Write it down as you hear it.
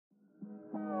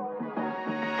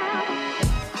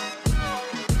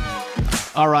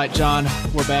All right, John,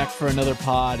 we're back for another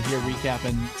pod here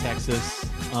recapping Texas.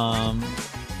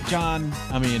 John,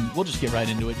 I mean, we'll just get right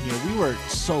into it here. We were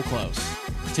so close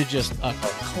to just a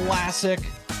classic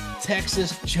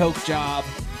Texas choke job,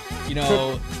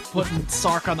 putting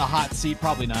Sark on the hot seat.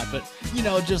 Probably not, but,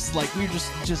 just like we were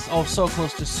just so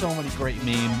close to so many great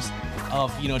memes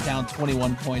of, down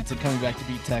 21 points and coming back to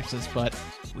beat Texas, but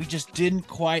we just didn't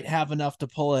quite have enough to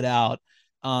pull it out.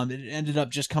 It ended up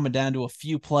just coming down to a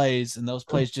few plays, and those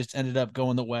plays just ended up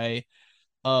going the way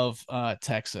of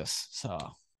Texas. So,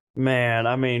 Man,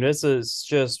 I mean, this is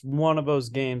just one of those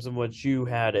games in which you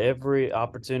had every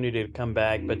opportunity to come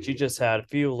back, but you just had a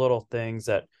few little things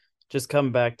that just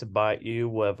come back to bite you,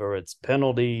 whether it's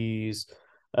penalties,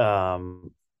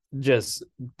 um, just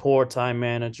poor time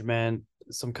management,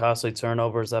 some costly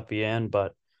turnovers at the end.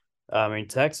 But I mean,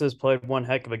 Texas played one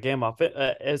heck of a game off it,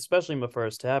 especially in the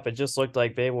first half. It just looked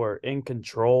like they were in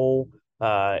control.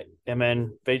 And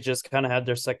then they just kind of had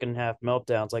their second half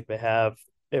meltdowns like they have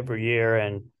every year,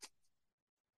 and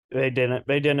they didn't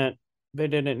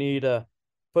need to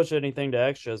push anything to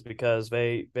extras because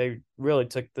they really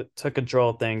took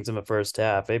control of things in the first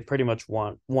half. They pretty much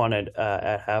wanted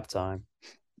at halftime.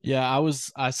 yeah,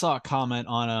 I saw a comment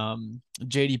on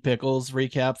JD Pickles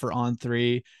recap for On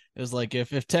Three. It was like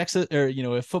if Texas or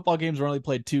if football games were only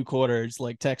played two quarters,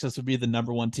 like Texas would be the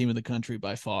number one team in the country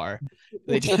by far.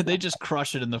 They just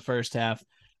crush it in the first half.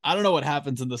 I don't know what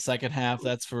happens in the second half.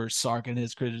 That's for Sark and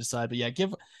his crew to decide. But yeah,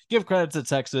 give credit to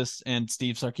Texas and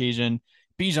Steve Sarkisian.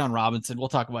 Bijan Robinson, we'll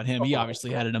talk about him. He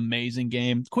obviously had an amazing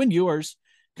game. Quinn Ewers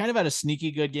kind of had a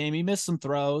sneaky good game. He missed some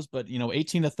throws, but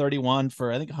 18 to 31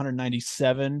 for I think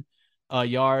 197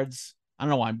 yards. I don't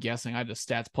know why I'm guessing. I have the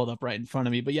stats pulled up right in front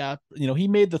of me, but yeah, he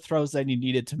made the throws that he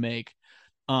needed to make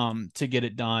to get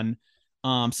it done.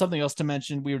 Something else to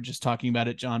mention, we were just talking about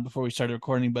it, John, before we started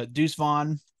recording, but Deuce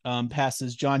Vaughn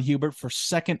passes John Hubert for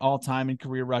second all time in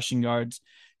career rushing yards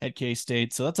at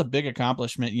K-State. So that's a big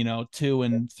accomplishment, 2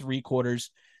 3/4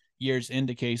 years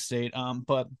into K-State.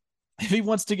 But if he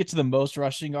wants to get to the most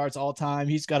rushing yards all time,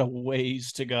 he's got a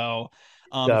ways to go.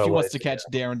 If Got he away. wants to catch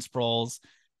Darren Sproles,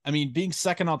 I mean, being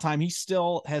second all time, he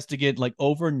still has to get like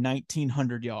over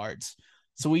 1,900 yards.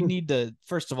 So we need to,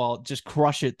 first of all, just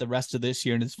crush it the rest of this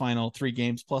year in his final 3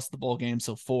 games plus the bowl game.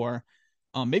 So 4,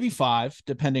 maybe 5,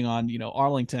 depending on,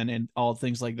 Arlington and all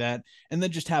things like that. And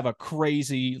then just have a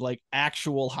crazy, like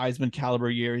actual Heisman caliber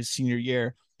year his senior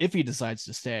year if he decides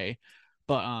to stay.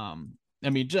 But, I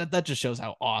mean, that just shows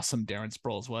how awesome Darren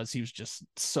Sproles was. He was just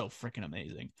so freaking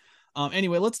amazing.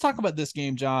 Anyway, let's talk about this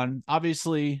game, John.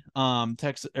 Obviously,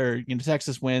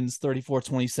 Texas wins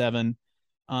 34-27,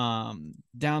 down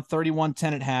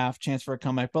 31-10 at half, chance for a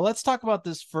comeback. But let's talk about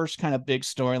this first kind of big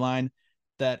storyline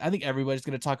that I think everybody's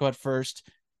going to talk about first.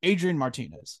 Adrian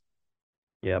Martinez.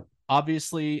 Yep.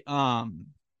 Obviously,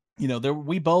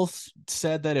 we both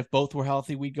said that if both were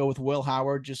healthy, we'd go with Will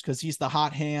Howard just because he's the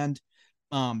hot hand.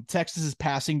 Texas's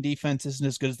passing defense isn't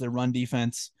as good as their run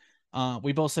defense.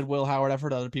 We both said Will Howard. I've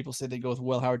heard other people say they go with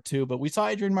Will Howard too, but we saw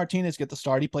Adrian Martinez get the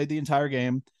start. He played the entire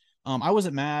game. I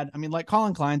wasn't mad. I mean, like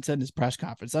Colin Klein said in his press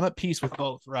conference, I'm at peace with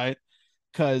both, right?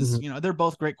 Because Mhm. they're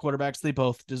both great quarterbacks. They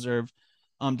both deserve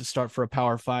to start for a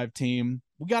Power 5 team.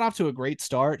 We got off to a great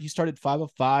start. He started 5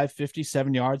 of 5,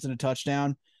 57 yards and a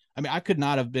touchdown. I mean, I could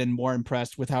not have been more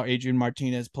impressed with how Adrian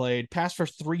Martinez played. Passed for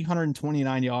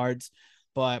 329 yards,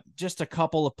 but just a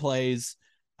couple of plays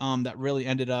that really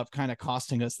ended up kind of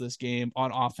costing us this game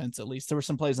on offense, at least. There were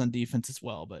some plays on defense as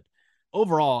well, but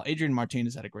overall, Adrian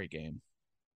Martinez had a great game.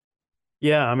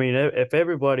 Yeah, I mean, if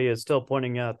everybody is still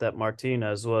pointing out that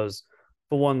Martinez was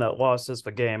the one that lost us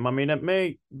the game, I mean, it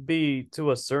may be to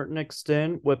a certain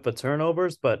extent with the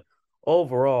turnovers, but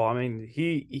overall, I mean,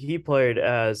 he played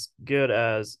as good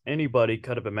as anybody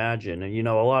could have imagined. And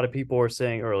a lot of people were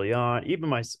saying early on, even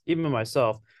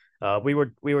myself, we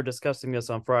were discussing this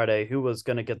on Friday, who was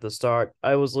going to get the start.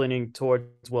 I was leaning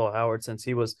towards Will Howard since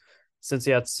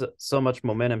he had so much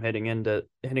momentum heading into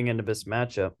this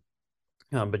matchup.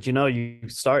 But you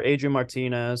start Adrian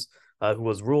Martinez, who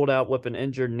was ruled out with an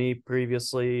injured knee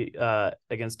previously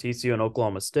against TCU and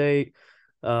Oklahoma State.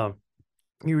 Um,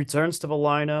 he returns to the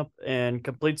lineup and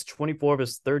completes 24 of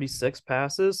his 36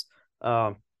 passes,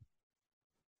 um,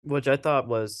 which I thought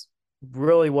was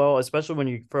really well, especially when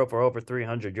you throw for over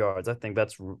 300 yards. I think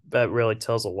that really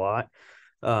tells a lot.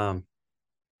 Um,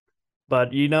 but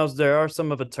there are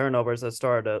some of the turnovers that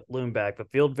started to loom back. The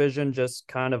field vision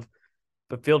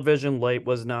late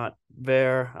was not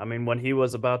there. I mean, when he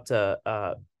was about to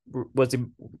was he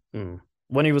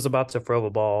when he was about to throw the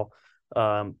ball,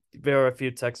 there were a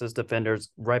few Texas defenders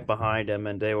right behind him,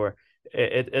 and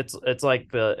it's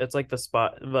like the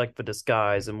spot, like the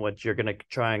disguise in which you're gonna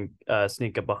try and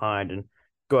sneak up behind and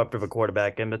go after the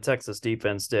quarterback. And the Texas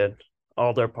defense did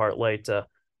all their part late to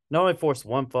not only force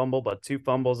one fumble but two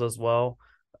fumbles as well.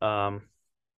 Um,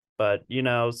 but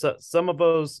some of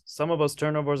those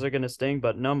turnovers are going to sting,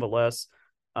 but nonetheless,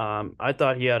 I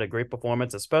thought he had a great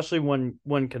performance, especially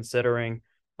when considering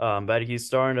that he's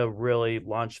starting to really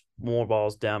launch more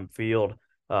balls downfield.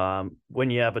 When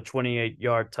you have a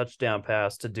 28-yard touchdown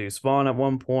pass to Deuce Vaughn at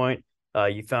one point,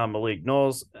 you found Malik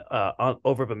Knowles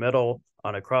over the middle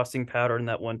on a crossing pattern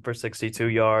that went for 62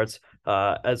 yards,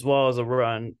 as well as a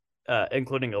run,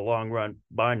 including a long run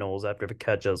by Knowles after the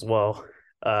catch as well.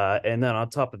 And then on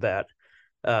top of that,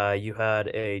 you had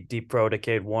a deep throw to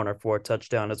Cade Warner for a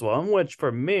touchdown as well, in which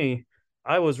for me,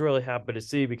 I was really happy to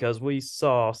see because we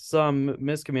saw some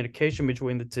miscommunication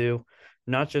between the two,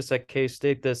 not just at K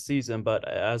State this season, but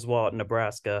as well at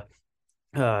Nebraska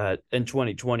in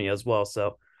 2020 as well.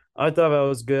 So I thought that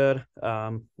was good.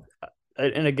 And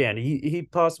again, he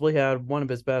possibly had one of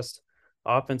his best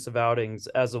offensive outings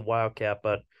as a Wildcat,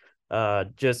 but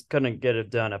just couldn't get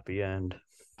it done at the end.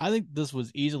 I think this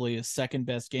was easily his second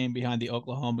best game behind the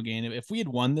Oklahoma game. If we had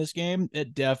won this game,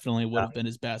 it definitely would have been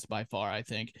his best by far, I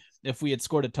think, if we had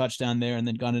scored a touchdown there and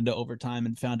then gone into overtime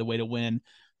and found a way to win.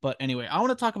 But anyway, I want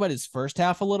to talk about his first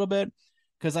half a little bit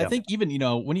because I Yeah. think even,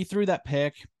 when he threw that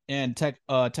pick and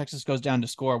Texas goes down to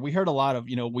score, we heard a lot of,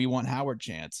 we want Howard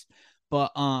chants.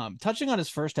 But touching on his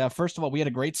first half, first of all, we had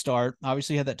a great start.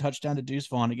 Obviously, he had that touchdown to Deuce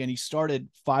Vaughn. Again, he started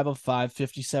 5 of 5,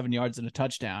 57 yards and a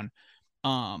touchdown.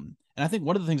 And I think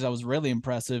one of the things that was really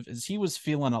impressive is he was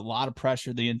feeling a lot of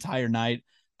pressure the entire night.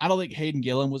 I don't think Hayden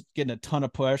Gillen was getting a ton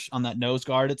of push on that nose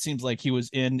guard. It seems like he was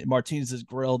in Martinez's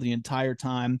grill the entire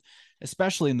time,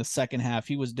 especially in the second half.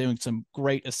 He was doing some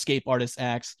great escape artist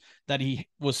acts that he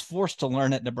was forced to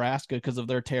learn at Nebraska because of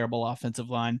their terrible offensive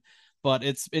line. But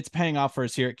it's paying off for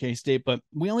us here at K State. But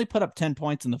we only put up 10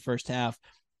 points in the first half.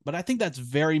 But I think that's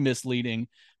very misleading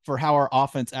for how our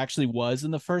offense actually was in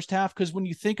the first half. Because when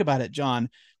you think about it, John,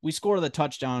 we scored the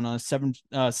touchdown on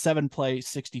a seven play,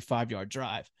 65-yard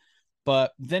drive.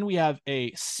 But then we have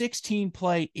a 16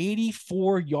 play,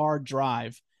 84-yard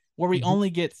drive where we Mhm. only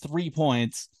get 3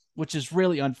 points, which is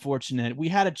really unfortunate. We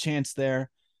had a chance there.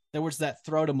 There was that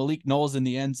throw to Malik Knowles in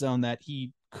the end zone that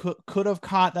he could have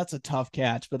caught. That's a tough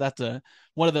catch, but that's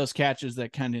one of those catches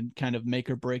that kind of make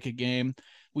or break a game.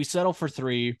 We settle for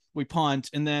three, we punt,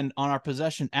 and then on our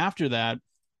possession after that,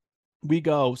 we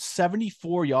go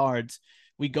 74 yards.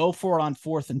 We go for it on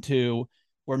 4th and 2.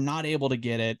 We're not able to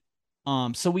get it.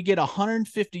 So we get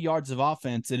 150 yards of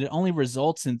offense, and it only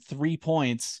results in 3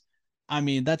 points. I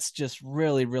mean, that's just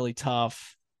really, really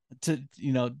tough to,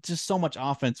 just so much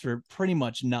offense for pretty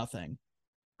much nothing.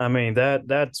 I mean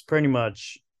that's pretty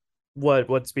much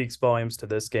what speaks volumes to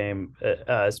this game,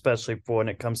 especially for when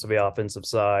it comes to the offensive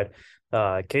side.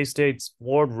 K State's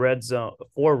four red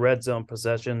zone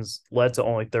possessions led to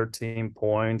only 13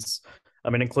 points. I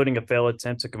mean, including a failed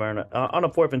attempt to convert on a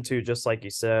 4th and 2, just like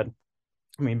you said.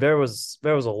 I mean, there was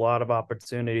a lot of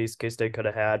opportunities K State could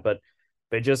have had, but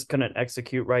they just couldn't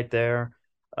execute right there.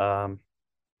 Um,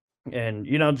 and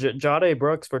Jade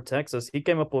Brooks for Texas, he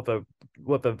came up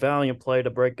with a valiant play to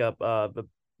break up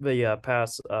the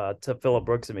pass to Phillip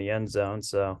Brooks in the end zone.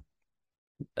 So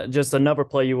just another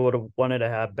play you would have wanted to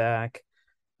have back.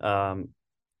 Um,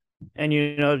 and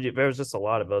there was just a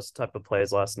lot of those type of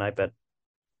plays last night that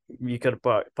you could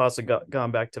have possibly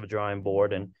gone back to the drawing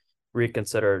board and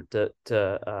reconsider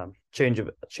to change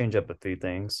up a few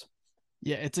things.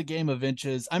 Yeah, it's a game of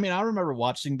inches. I mean, I remember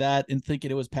watching that and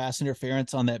thinking it was pass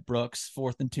interference on that Brooks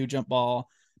 4th and 2 jump ball,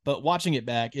 but watching it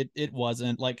back, it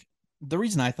wasn't. Like, the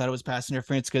reason I thought it was pass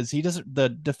interference because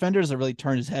the defender doesn't really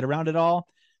turn his head around at all,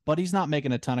 but he's not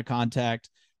making a ton of contact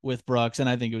with Brooks, and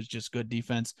I think it was just good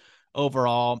defense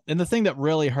overall. And the thing that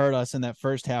really hurt us in that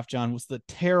first half, John, was the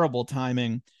terrible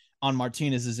timing on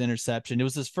Martinez's interception. It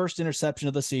was his first interception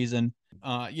of the season.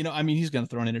 I mean, he's going to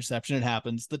throw an interception. It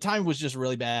happens. The time was just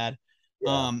really bad.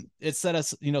 Yeah. It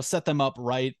set them up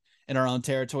right in our own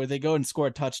territory. They go and score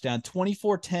a touchdown.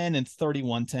 24-10 and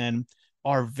 31-10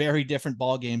 are very different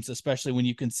ball games, especially when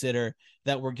you consider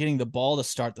that we're getting the ball to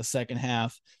start the second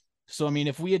half. So, I mean,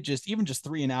 if we had just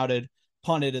 3-and-outed,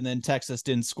 punted, and then Texas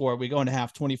didn't score, we go into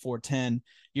half 24-10,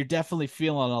 you're definitely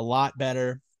feeling a lot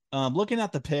better. Looking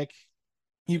at the pick,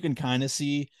 you can kind of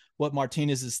see what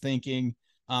Martinez is thinking.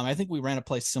 I think we ran a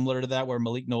play similar to that where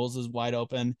Malik Knowles is wide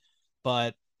open,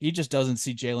 but he just doesn't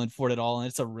see Jalen Ford at all, and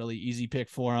it's a really easy pick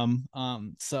for him.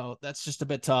 So that's just a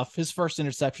bit tough. His first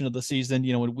interception of the season,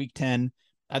 in week 10,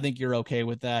 I think you're okay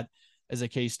with that as a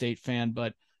K-State fan.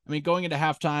 But I mean, going into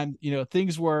halftime,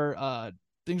 things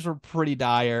were pretty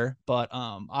dire, but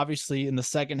obviously in the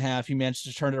second half, he managed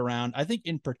to turn it around. I think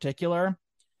in particular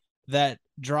that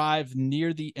drive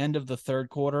near the end of the third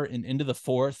quarter and into the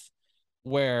fourth,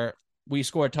 where we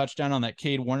scored a touchdown on that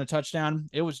Cade Warner touchdown.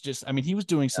 It was just, I mean, he was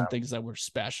doing some things that were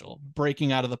special,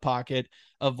 breaking out of the pocket,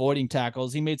 avoiding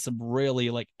tackles. He made some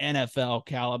really like NFL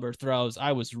caliber throws.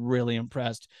 I was really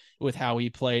impressed with how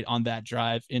he played on that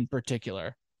drive in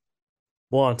particular.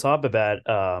 Well, on top of that,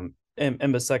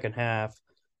 in the second half,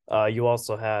 you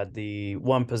also had the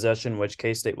one possession which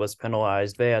K State was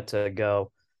penalized. They had to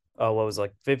go, what was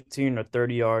like 15 or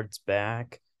 30 yards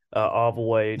back, all the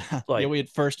way Yeah, like we had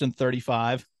first and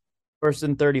 35. first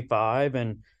and 35,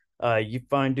 and you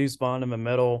find Deuce Vaughn in the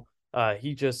middle.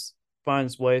 He just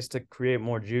finds ways to create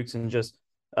more jukes and just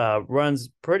runs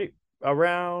pretty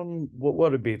around what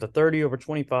would it be the 30 over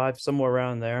 25 somewhere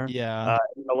around there. Yeah.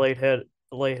 A late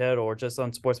head, or just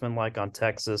unsportsmanlike on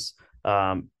Texas.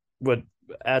 Would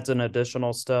adds an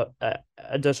additional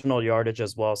yardage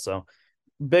as well. So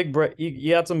big break.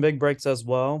 You had some big breaks as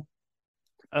well.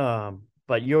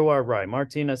 But you are right.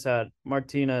 Martinez had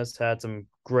some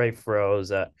great throws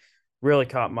that really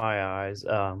caught my eyes.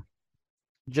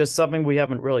 Just something we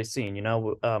haven't really seen.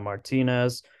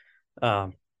 Martinez,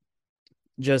 um,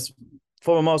 just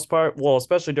for the most part, well,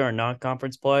 especially during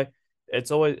non-conference play,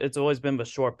 it's always been the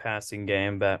short passing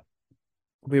game that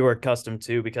we were accustomed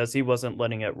to because he wasn't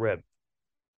letting it rip,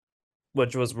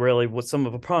 which was really what some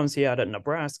of the problems he had at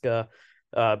Nebraska,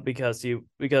 because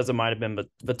it might have been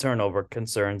the turnover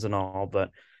concerns and all,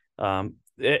 but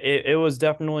it was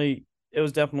definitely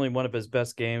one of his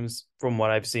best games from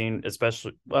what I've seen,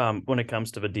 especially when it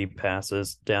comes to the deep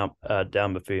passes down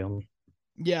the field.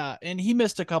 Yeah, and he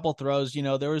missed a couple throws.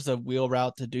 There was a wheel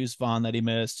route to Deuce Vaughn that he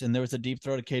missed, and there was a deep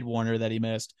throw to Cade Warner that he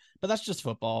missed. But that's just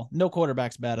football. No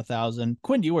quarterback's bat 1,000.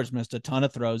 Quinn Ewers missed a ton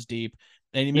of throws deep,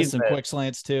 and he missed He's some quick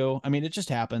slants too. I mean, it just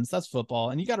happens. That's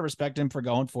football, and you got to respect him for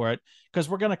going for it because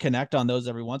we're gonna connect on those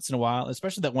every once in a while,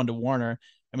 especially that one to Warner.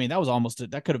 I mean,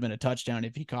 that could have been a touchdown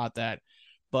if he caught that.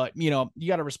 But you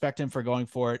got to respect him for going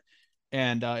for it,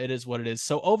 and it is what it is.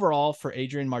 So overall, for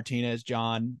Adrian Martinez,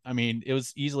 John, I mean, it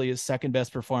was easily his second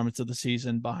best performance of the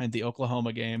season behind the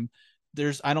Oklahoma game.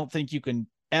 I don't think you can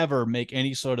ever make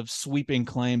any sort of sweeping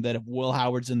claim that if Will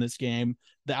Howard's in this game,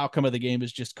 the outcome of the game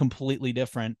is just completely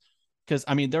different. Because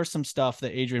I mean, there's some stuff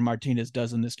that Adrian Martinez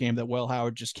does in this game that Will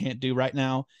Howard just can't do right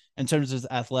now in terms of his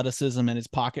athleticism and his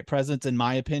pocket presence, in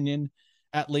my opinion,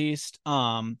 at least.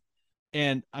 And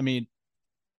I mean,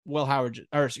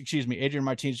 Adrian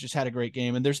Martinez just had a great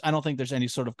game, and I don't think there's any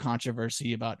sort of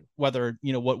controversy about whether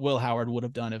what Will Howard would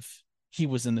have done if he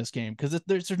was in this game, because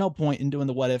there's no point in doing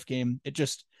the what if game. It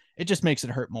just makes it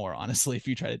hurt more, honestly, if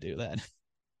you try to do that.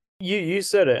 You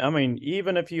said it. I mean,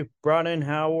 even if you brought in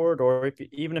Howard, or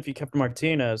even if you kept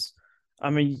Martinez, I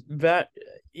mean the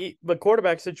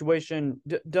quarterback situation.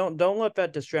 Don't let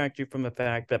that distract you from the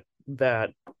fact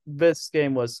that this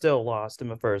game was still lost in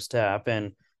the first half,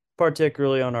 and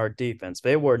particularly on our defense,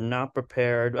 they were not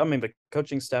prepared. I mean, the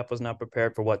coaching staff was not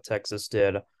prepared for what Texas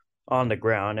did on the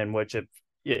ground, in which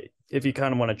if you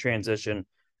kind of want to transition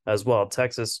as well,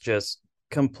 Texas just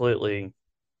completely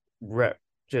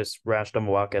just rashed on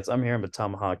the Wildcats. I'm hearing the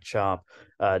tomahawk chop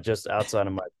just outside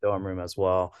of my dorm room as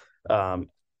well. Um,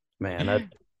 Man, that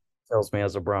tells me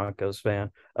as a Broncos fan.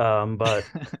 But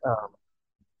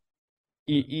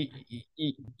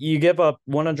you give up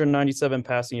 197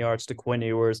 passing yards to Quinn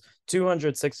Ewers,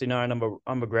 269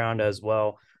 on the ground as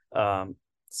well. And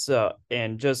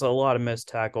just a lot of missed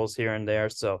tackles here and there.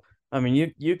 So I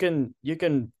mean, you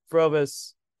can throw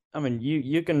this. I mean,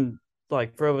 you can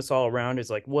like throw this all around. It's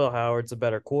like Will Howard's a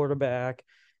better quarterback.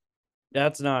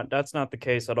 That's not the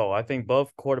case at all. I think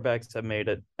both quarterbacks have made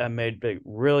it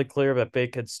really clear that they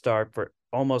could start for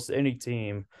almost any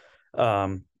team.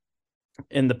 Um,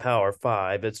 in the Power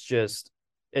Five. It's just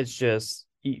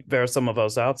there are some of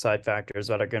those outside factors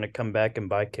that are going to come back and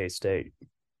bite K State.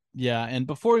 Yeah, and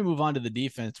before we move on to the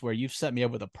defense, where you've set me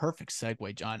up with a perfect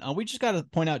segue, John, we just got to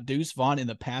point out Deuce Vaughn in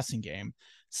the passing game,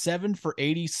 7 for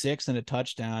 86 and a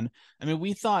touchdown. I mean,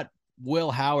 we thought Will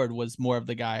Howard was more of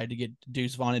the guy to get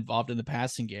Deuce Vaughn involved in the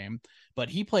passing game, but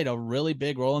he played a really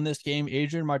big role in this game.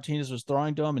 Adrian Martinez was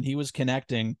throwing to him, and he was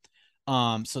connecting.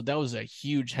 So that was a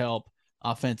huge help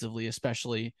offensively,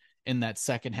 especially in that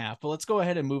second half. But let's go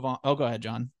ahead and move on. Oh, go ahead,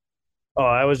 John. Oh,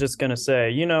 I was just gonna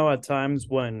say, at times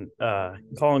when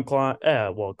Colin Klein,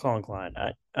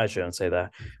 I shouldn't say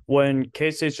that. When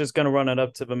K State's just gonna run it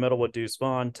up to the middle with Deuce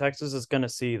Vaughn, Texas is gonna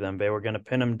see them. They were gonna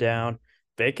pin him down.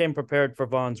 They came prepared for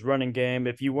Vaughn's running game.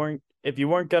 If you weren't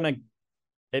gonna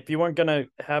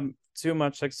have too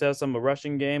much success on the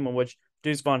rushing game, in which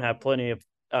Deuce Vaughn had plenty of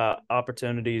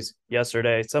opportunities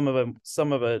yesterday. Some of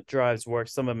the drives worked,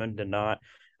 some of them did not.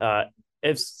 Uh,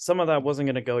 if some of that wasn't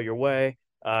going to go your way,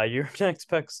 your next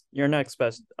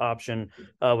best option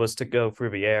was to go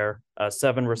through the air.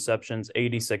 7 receptions,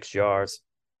 86 yards.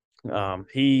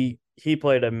 He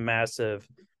played a massive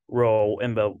role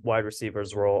in the wide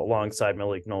receivers role alongside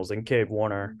Malik Knowles and Cade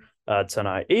Warner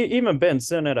tonight. Even Ben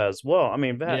Sinnott as well. I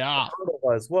mean, that Yeah.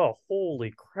 as well.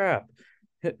 Holy crap!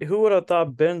 Who would have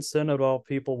thought Ben Sinnott, all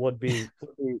people, would be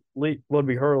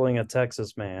hurling at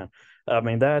Texas, man? I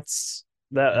mean, that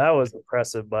was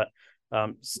impressive, but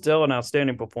still an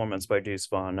outstanding performance by Deuce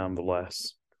Vaughn,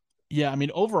 nonetheless. Yeah, I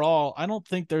mean, overall, I don't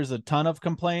think there's a ton of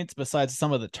complaints besides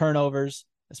some of the turnovers,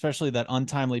 especially that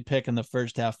untimely pick in the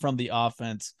first half from the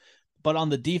offense. But on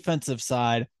the defensive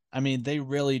side, I mean, they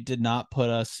really did not put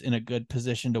us in a good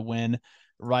position to win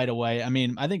right away. I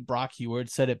mean, I think Brock Heward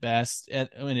said it best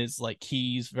in his like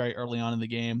keys very early on in the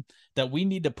game that we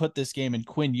need to put this game in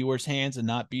Quinn Ewer's hands and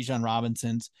not Bijan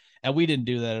Robinson's. And we didn't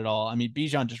do that at all. I mean,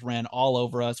 Bijan just ran all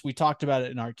over us. We talked about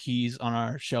it in our keys on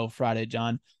our show Friday,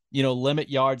 John. Limit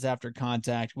yards after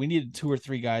contact. We needed 2 or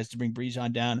 3 guys to bring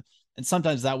Bijan down, and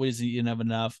sometimes that wasn't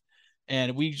enough.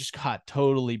 And we just got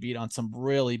totally beat on some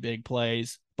really big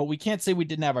plays. But we can't say we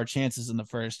didn't have our chances in the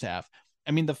first half.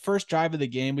 I mean, the first drive of the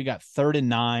game, we got 3rd and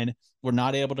 9. We're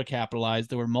not able to capitalize.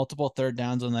 There were multiple third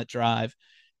downs on that drive,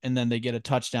 and then they get a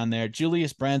touchdown there.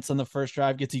 Julius Brents on the first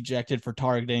drive gets ejected for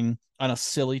targeting on a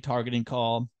silly targeting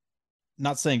call.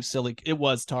 Not saying silly, it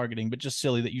was targeting, but just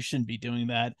silly that you shouldn't be doing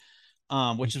that.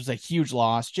 Which was a huge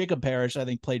loss. Jacob Parrish, I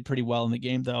think, played pretty well in the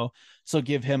game, though. So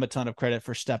give him a ton of credit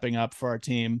for stepping up for our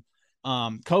team.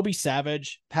 Kobe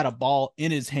Savage had a ball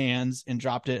in his hands and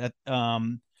dropped it at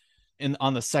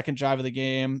on the second drive of the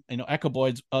game. Echo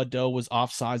Boyd's Doe was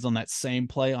offsides on that same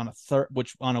play on a third,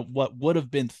 which on a what would have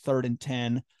been 3rd and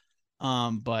 10.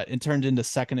 But it turned into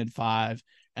 2nd and 5,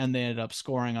 and they ended up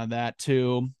scoring on that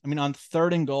too. I mean, on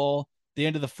 3rd and goal, the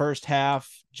end of the first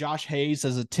half, Josh Hayes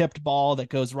has a tipped ball that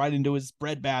goes right into his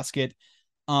breadbasket.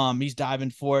 He's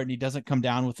diving for it and he doesn't come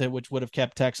down with it, which would have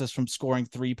kept Texas from scoring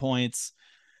 3 points.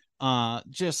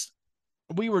 Just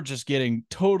we were just getting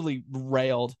totally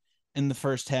railed in the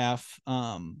first half.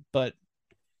 But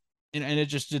it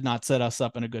just did not set us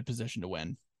up in a good position to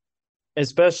win.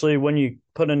 Especially when you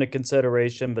put into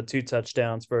consideration the 2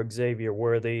 touchdowns for Xavier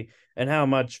Worthy and how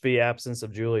much the absence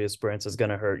of Julius Brents is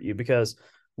going to hurt you. Because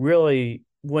really,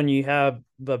 when you have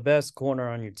the best corner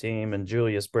on your team and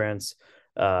Julius Brents,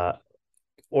 or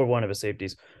one of his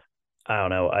safeties, I don't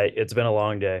know. It's been a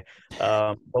long day.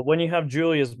 But when you have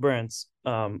Julius Brents,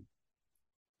 one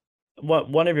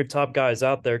of your top guys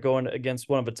out there going against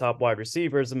one of the top wide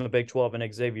receivers in the Big 12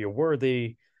 and Xavier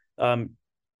Worthy,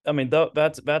 I mean,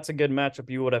 that's a good matchup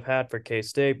you would have had for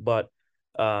K-State, but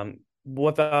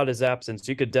without his absence,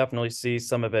 you could definitely see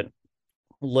some of it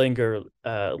linger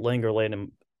late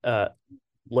in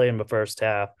the first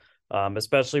half,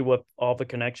 especially with all the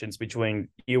connections between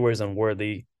Ewers and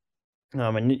Worthy.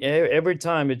 And every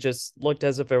time it just looked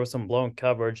as if there was some blown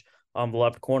coverage on the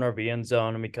left corner of the end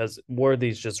zone, because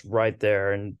Worthy's just right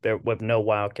there, and there with no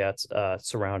Wildcats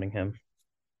surrounding him.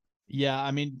 Yeah,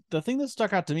 I mean, the thing that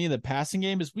stuck out to me in the passing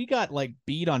game is we got like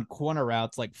beat on corner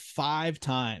routes like 5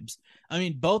 times. I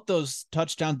mean, both those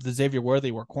touchdowns to Xavier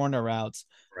Worthy were corner routes.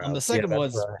 The Yeah, second that's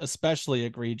was right. especially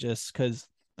egregious because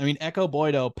I mean, Echo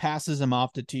Boydo passes him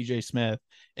off to TJ Smith,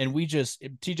 and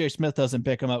TJ Smith doesn't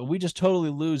pick him up. We just totally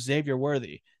lose Xavier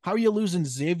Worthy. How are you losing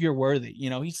Xavier Worthy?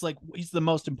 He's the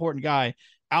most important guy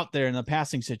out there in the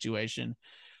passing situation.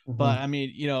 But Mm-hmm. I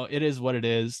mean, it is what it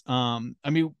is. I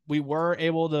mean, we were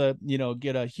able to,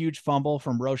 get a huge fumble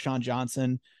from Roschon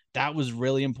Johnson. That was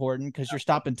really important because you're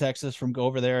stopping Texas from go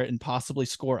over there and possibly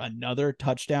score another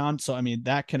touchdown. So I mean,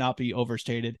 that cannot be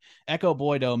overstated. Echo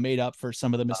Boydo made up for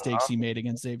some of the mistakes he made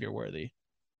against Xavier Worthy.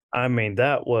 I mean,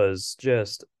 that was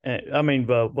just. I mean,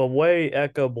 the way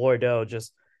Echo Boydo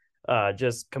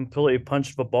just completely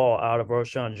punched the ball out of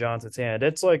Roschon Johnson's hand.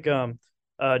 It's like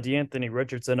DeAnthony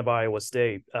Richardson of Iowa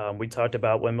State. We talked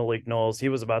about when Malik Knowles, he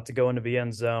was about to go into the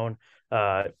end zone.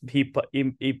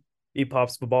 He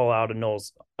pops the ball out of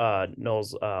Knowles'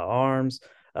 arms.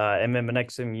 And then the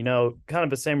next thing you know, kind of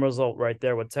the same result right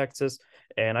there with Texas.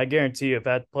 And I guarantee you,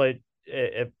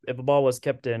 if the ball was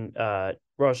kept in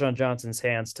Roschon Johnson's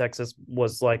hands, Texas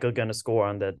was likely going to score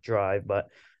on that drive. But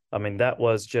I mean, that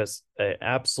was just an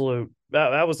absolute.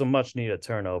 That was a much needed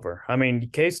turnover. I mean,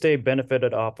 K State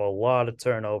benefited off a lot of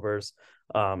turnovers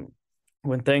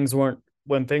when things weren't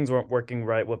working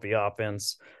right with the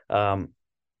offense. I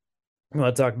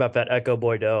want to talk about that Echo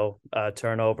Boydo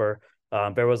turnover.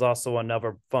 There was also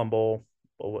another fumble.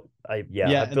 I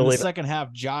Yeah, in the believe. second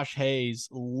half, Josh Hayes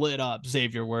lit up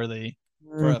Xavier Worthy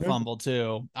for a Mhm. fumble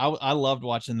too. I loved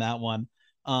watching that one.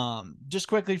 Just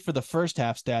quickly for the first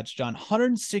half stats, John,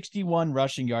 161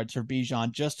 rushing yards for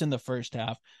Bijan just in the first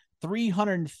half,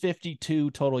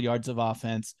 352 total yards of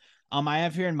offense. I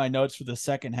have here in my notes for the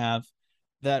second half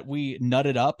that we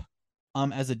nutted up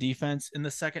as a defense in the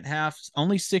second half.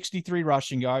 Only 63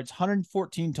 rushing yards,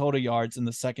 114 total yards in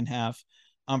the second half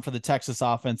for the Texas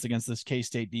offense against this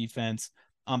K-State defense.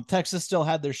 Texas still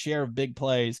had their share of big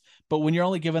plays, but when you're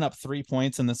only giving up 3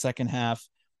 points in the second half,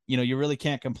 you really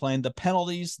can't complain. The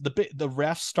penalties, the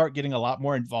refs start getting a lot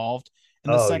more involved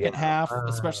in the Oh second yeah. half,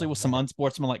 especially with some Man.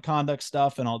 unsportsmanlike conduct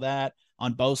stuff and all that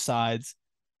on both sides.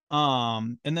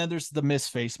 And then there's the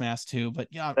missed face mask too, but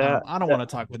yeah, That I don't that want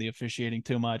to talk with the officiating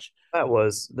too much. that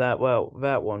was that well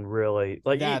that one really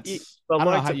like the I don't know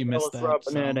likes how of you missed Carlos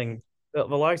that. Robinette and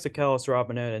the likes of Carlos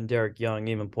Robinette and Derek Young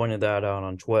even pointed that out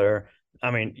on Twitter. I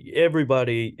mean,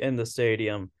 everybody in the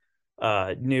stadium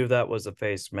knew that was a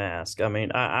face mask. I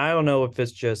mean, I don't know if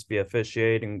it's just the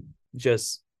officiating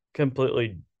just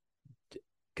completely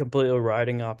completely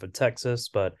riding off of Texas,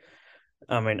 but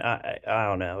I mean, I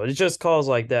don't know. It's just calls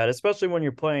like that, especially when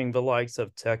you're playing the likes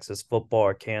of Texas football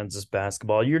or Kansas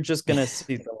basketball. You're just gonna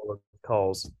see some of the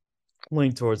calls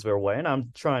lean towards their way, and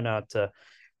I'm trying not to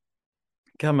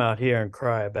come out here and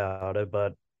cry about it,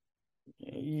 but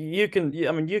you can.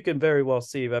 I mean, you can very well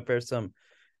see that there's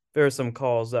some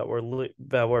calls that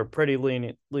were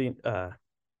pretty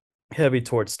heavy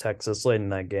towards Texas late in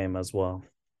that game as well.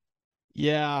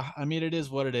 Yeah, I mean, it is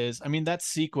what it is. I mean, that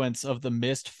sequence of the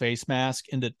missed face mask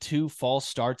into two false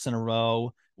starts in a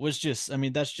row was just, I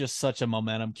mean, that's just such a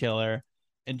momentum killer.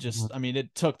 And just, I mean,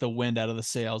 it took the wind out of the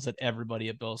sails at everybody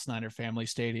at Bill Snyder Family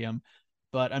Stadium.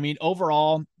 But I mean,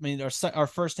 overall, I mean, our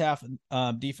first half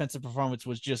defensive performance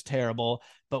was just terrible,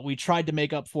 but we tried to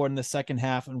make up for it in the second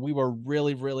half, and we were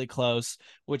really, really close.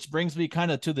 Which brings me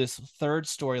kind of to this third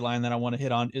storyline that I want to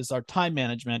hit on is our time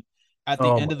management at the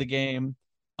Oh end my, of the game.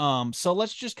 So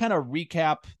let's just kind of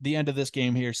recap the end of this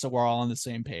game here so we're all on the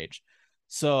same page.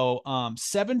 So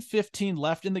 7:15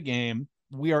 left in the game.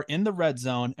 We are in the red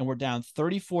zone and we're down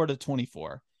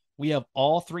 34-24. We have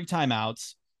all three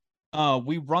timeouts.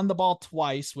 We run the ball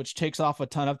twice, which takes off a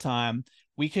ton of time.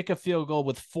 We kick a field goal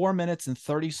with 4 minutes and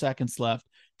 30 seconds left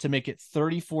to make it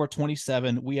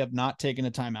 34-27. We have not taken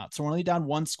a timeout. So we're only down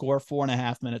one score,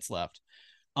 4.5 minutes left.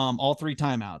 All three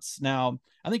timeouts. Now,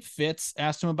 I think Fitz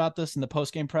asked him about this in the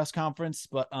post-game press conference,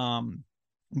 but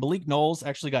Malik Knowles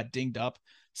actually got dinged up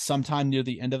sometime near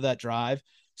the end of that drive.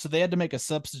 So they had to make a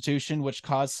substitution, which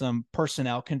caused some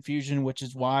personnel confusion, which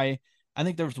is why I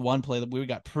think there was one play that we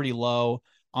got pretty low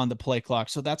on the play clock.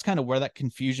 So that's kind of where that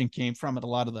confusion came from at a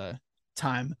lot of the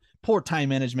poor time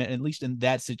management, at least in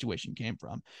that situation, came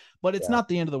from. But it's yeah, not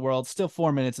the end of the world. Still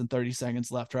 4 minutes and 30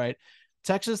 seconds left, right?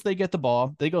 Texas, they get the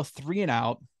ball. They go 3 and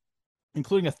out,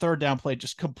 including a third down play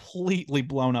just completely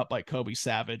blown up by Kobe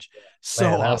Savage. So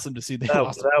man, awesome to see. They that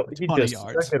lost that a he ton of just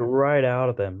stuck yards. it right out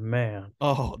of them, man.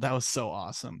 Oh, that was so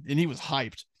awesome. And he was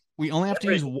hyped. We only have to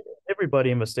Every, use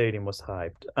everybody in the stadium was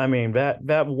hyped. I mean,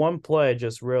 that one play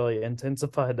just really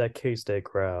intensified that K State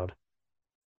crowd.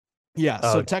 yeah,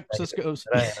 so Oh, Texas negative. goes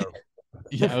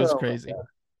yeah, it was Oh my crazy.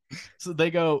 God. So they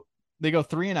go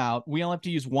 3 and out. We only have to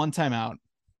use one timeout.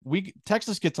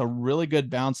 Texas gets a really good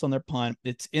bounce on their punt.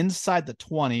 It's inside the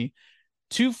 20,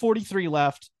 2:43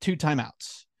 left, two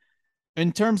timeouts.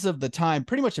 In terms of the time,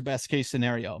 pretty much a best case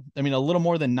scenario. I mean, a little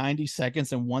more than 90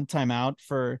 seconds and one timeout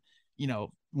for,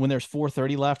 when there's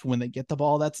 4:30 left when they get the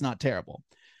ball, that's not terrible.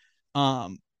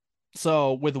 Um,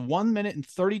 so with 1 minute and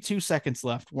 32 seconds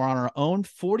left, we're on our own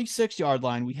 46-yard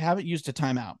line. We haven't used a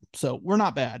timeout. So we're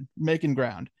not bad, making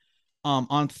ground.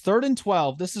 On 3rd and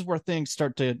 12, this is where things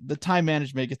the time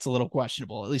management gets a little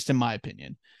questionable, at least in my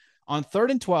opinion. On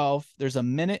 3rd and 12, there's a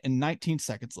minute and 19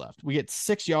 seconds left. We get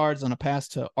 6 yards on a pass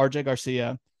to RJ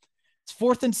Garcia. It's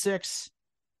 4th and 6.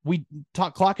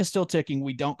 Clock is still ticking.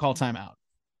 We don't call timeout.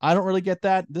 I don't really get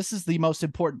that. This is the most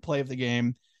important play of the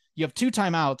game. You have two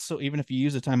timeouts, so even if you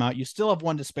use a timeout, you still have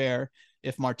one to spare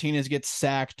if Martinez gets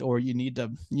sacked or you need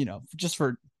to, just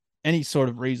for any sort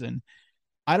of reason.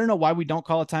 I don't know why we don't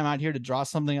call a timeout here to draw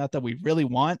something out that we really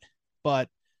want, but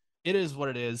it is what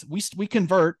it is. We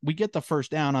convert. We get the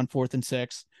first down on 4th and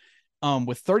 6.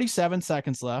 With 37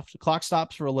 seconds left, the clock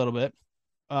stops for a little bit.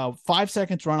 5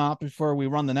 seconds run off before we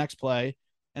run the next play,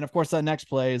 and of course that next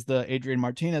play is the Adrian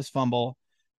Martinez fumble,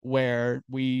 where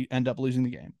we end up losing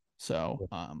the game. So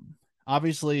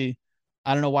obviously,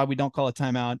 I don't know why we don't call a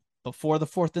timeout before the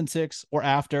 4th and 6 or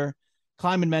after.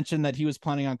 Kleiman mentioned that he was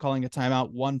planning on calling a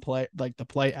timeout one play, like the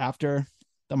play after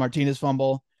the Martinez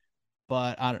fumble,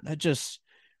 but I don't. It just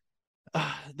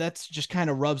that's just kind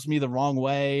of rubs me the wrong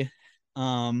way.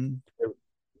 Um,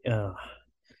 uh,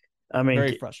 I mean,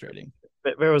 Very frustrating.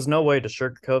 there was no way to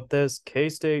sugarcoat this. K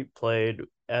State played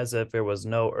as if there was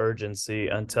no urgency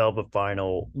until the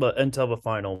final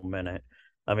minute.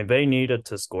 I mean, they needed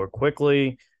to score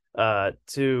quickly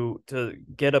to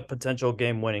get a potential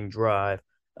game winning drive.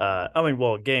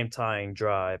 Game tying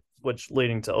drive, which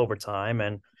leading to overtime.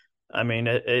 And I mean,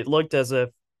 it looked as if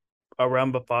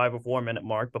around the 5 or 4 minute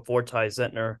mark before Ty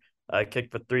Zentner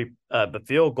kicked the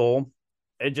field goal,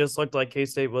 it just looked like K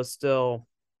State was still.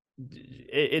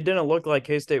 It didn't look like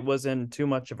K State was in too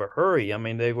much of a hurry. I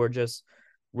mean, they were just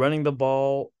running the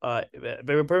ball.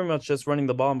 They were pretty much just running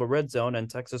the ball in the red zone, and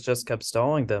Texas just kept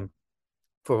stalling them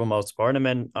for the most part. And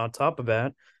then on top of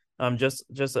that, just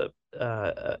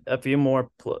a few more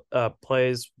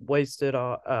plays wasted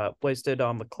on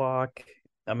the clock.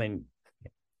 I mean,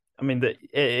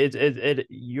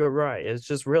 you're right. It's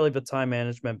just really the time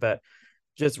management that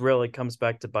just really comes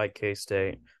back to bite K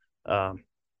State. Um,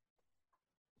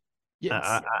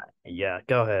 Yeah, yeah,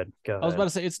 go ahead. Go I was about ahead.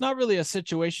 to say it's not really a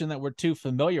situation that we're too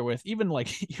familiar with. Even like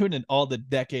even in all the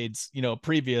decades,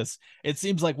 previous, it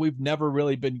seems like we've never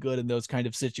really been good in those kind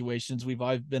of situations. We've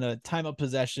always been a time of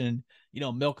possession,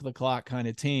 milk the clock kind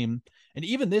of team. And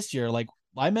even this year, like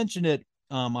I mentioned it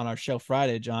on our show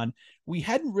Friday, John, we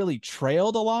hadn't really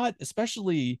trailed a lot,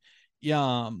 especially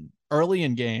early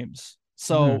in games.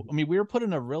 So, Mhm. I mean, we were put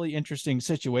in a really interesting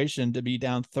situation to be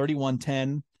down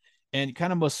 31-10 and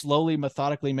kind of most slowly,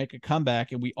 methodically make a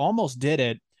comeback. And we almost did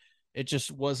it. It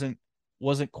just wasn't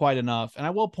quite enough. And I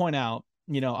will point out,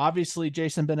 obviously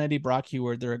Jason Benetti, Brock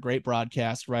Heward, they're a great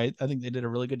broadcast, right? I think they did a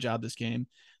really good job this game.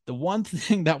 The one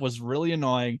thing that was really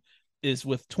annoying is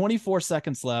with 24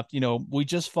 seconds left, we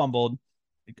just fumbled.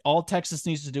 All Texas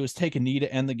needs to do is take a knee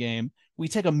to end the game. We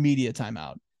take a media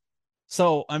timeout.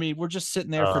 So, I mean, we're just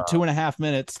sitting there for Uh, 2.5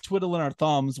 minutes, twiddling our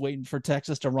thumbs, waiting for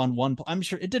Texas to run one. I'm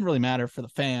sure it didn't really matter for the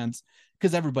fans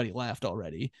because everybody left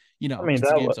already, I mean because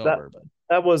the game's that over. But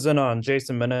that wasn't on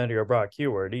Jason Benetti or Brock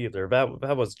Heward either.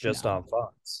 That was just no, on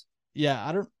Fox. yeah,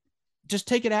 I don't just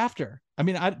take it after. I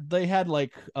mean, they had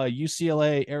like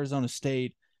UCLA, Arizona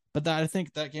State, but I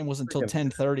think that game was until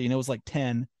Freaking 10:30, and it was like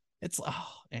 10.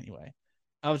 Anyway.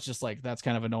 I was just like, that's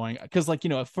kind of annoying because, like,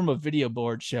 from a video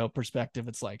board show perspective,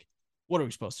 it's like, what are we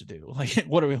supposed to do? Like,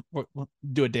 what are we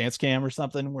do a dance cam or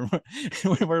something?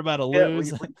 We're about to Yeah,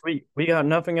 lose. we got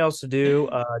nothing else to do.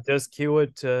 Just cue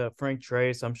it to Frank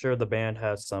Trace. I'm sure the band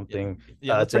has Yeah, something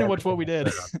yeah, that's to pretty much what we entertain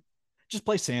did. us. Just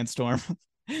play Sandstorm.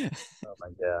 Oh my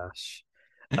gosh.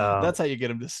 That's how you get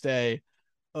them to stay.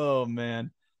 Oh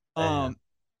man. Man. Um,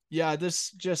 yeah,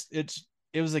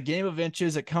 it was a game of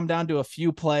inches. It come down to a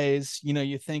few plays.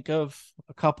 You think of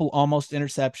a couple almost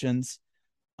interceptions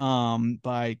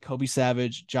by Kobe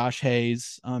Savage, Josh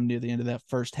Hayes near the end of that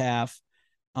first half.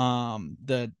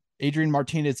 The Adrian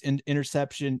Martinez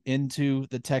interception into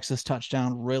the Texas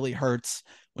touchdown really hurts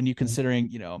when you considering,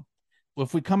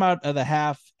 if we come out of the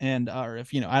half and or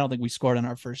if I don't think we scored on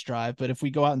our first drive, but if we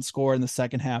go out and score in the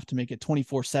second half to make it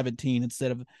 24-17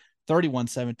 instead of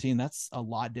 31-17, that's a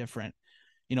lot different.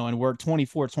 And we're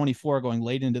 24-24 going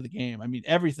late into the game. I mean,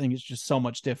 everything is just so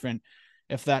much different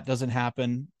if that doesn't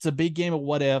happen. It's a big game of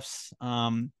what ifs.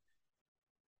 And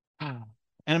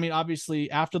I mean,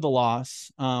 obviously, after the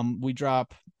loss, we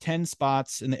drop 10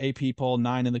 spots in the AP poll,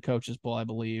 9 in the coaches poll, I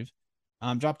believe.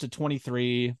 Dropped to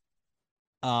 23.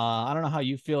 I don't know how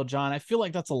you feel, John. I feel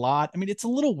like that's a lot. I mean, it's a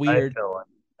little I weird. feel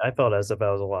I felt as if that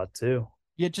was a lot too.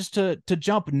 Yeah, just to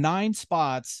jump 9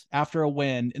 spots after a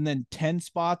win and then 10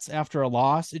 spots after a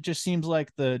loss, it just seems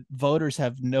like the voters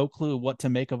have no clue what to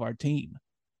make of our team.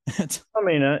 I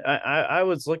mean, I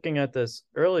was looking at this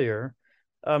earlier.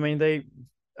 I mean,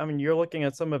 you're looking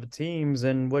at some of the teams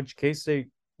in which K State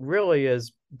really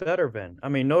is better than. I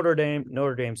mean, Notre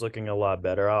Dame's looking a lot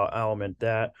better. I'll admit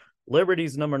that.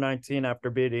 Liberty's number 19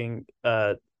 after beating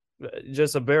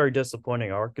just a very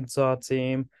disappointing Arkansas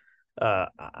team.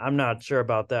 I'm not sure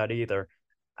about that either.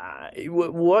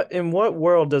 What in what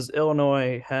world does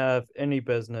Illinois have any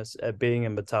business at being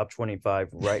in the top 25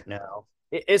 right now?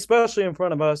 Especially in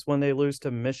front of us when they lose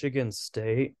to Michigan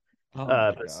State, Oh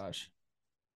uh, my gosh.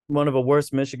 one of the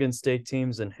worst Michigan State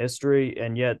teams in history,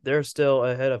 and yet they're still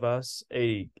ahead of us,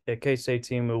 a K State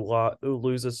team who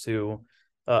loses to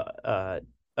uh, uh,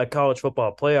 a college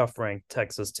football playoff ranked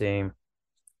Texas team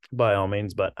by all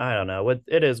means. But I don't know.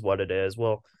 It is what it is.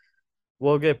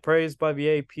 We'll get praised by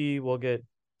the AP. We'll get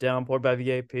downpoured by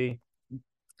the AP.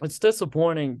 It's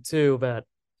disappointing too that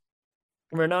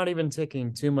we're not even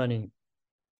taking too many.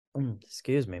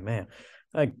 Excuse me, man.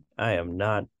 I am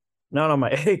not on my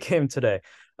A game today.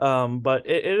 But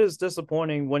it is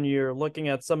disappointing when you're looking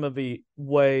at some of the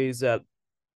ways that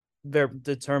they're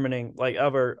determining, like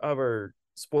other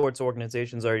sports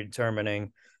organizations are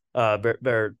determining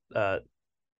their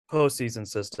postseason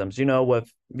systems.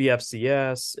 With the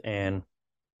FCS and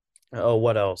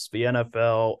what else? The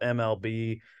NFL,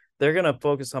 MLB. They're gonna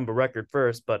focus on the record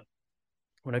first, but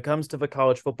when it comes to the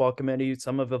college football committee,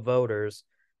 some of the voters,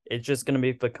 it's just going to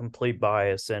be the complete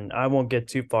bias. And I won't get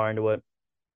too far into it.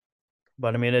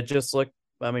 But I mean, it just looked,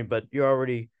 I mean, but you're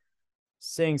already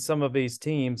seeing some of these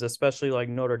teams, especially like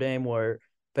Notre Dame, where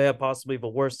they have possibly the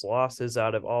worst losses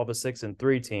out of all the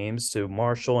 6-3 teams to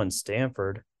Marshall and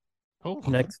Stanford. Oh,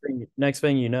 Next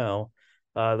thing you know,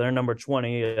 they're number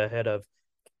 20 ahead of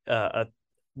uh,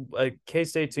 a K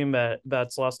State team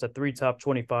that's lost to three top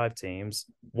 25 teams,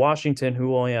 Washington,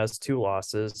 who only has two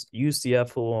losses,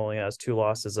 UCF, who only has two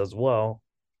losses as well.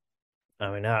 I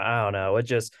mean, I don't know. It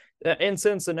just, in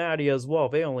Cincinnati as well,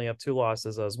 they only have two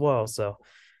losses as well. So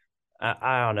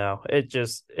I don't know. It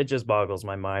just boggles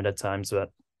my mind at times.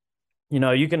 But you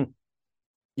can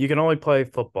only play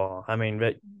football. I mean,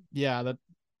 yeah,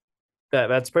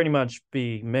 that's pretty much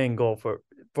the main goal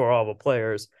for all the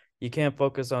players. You can't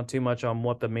focus on too much on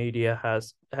what the media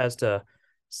has to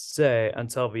say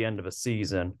until the end of a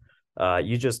season.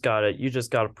 You just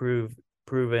gotta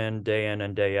prove in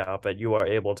and day out that you are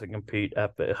able to compete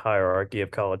at the hierarchy of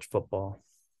college football.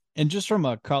 and just from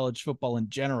a college football in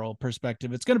general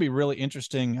perspective, it's going to be really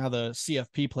interesting how the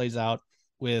CFP plays out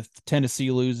with Tennessee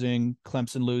losing,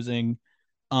 Clemson losing,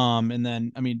 and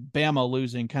then I mean Bama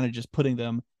losing, kind of just putting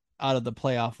them out of the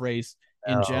playoff race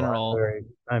in Oh, general.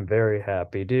 I'm very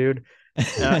happy, dude.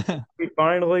 We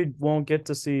finally won't get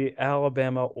to see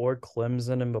Alabama or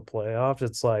Clemson in the playoffs.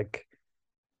 It's like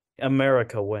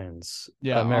America wins.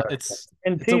 Yeah, America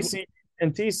and it's a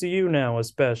TCU now,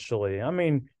 especially. I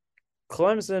mean,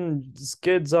 Clemson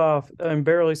skids off and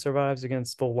barely survives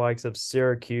against the likes of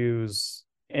Syracuse,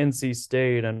 NC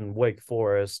State, and Wake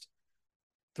Forest.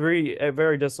 Three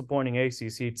very disappointing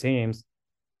ACC teams.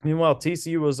 Meanwhile,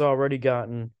 TCU has already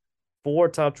gotten four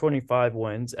top 25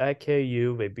 wins at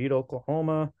KU. They beat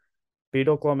Oklahoma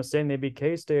State, and they beat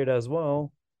K State as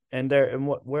well.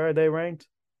 Where are they ranked?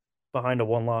 Behind a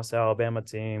one-loss Alabama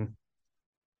team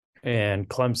and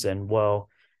Clemson. Well,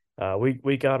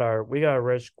 we got our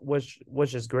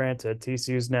which is granted.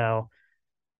 TCU's now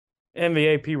in the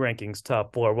AP rankings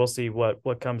top four. We'll see what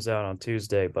comes out on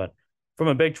Tuesday, but from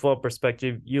a Big 12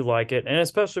 perspective, you like it, and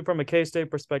especially from a K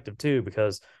State perspective too,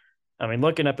 because I mean,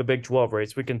 looking at the Big 12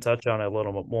 race, we can touch on it a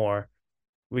little bit more.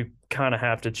 We kind of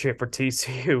have to cheer for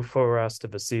TCU for the rest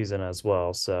of the season as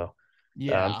well. So,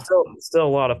 yeah. still a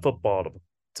lot of football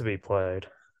to be played.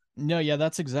 No, yeah,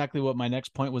 that's exactly what my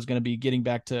next point was going to be, getting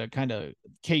back to kind of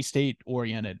K-State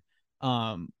oriented.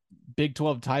 Um, Big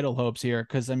 12 title hopes here,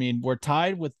 because I mean, we're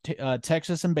tied with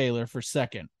Texas and Baylor for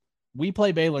second. We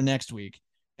play Baylor next week.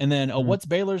 And then Mm. what's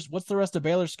the rest of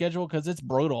Baylor's schedule? Because it's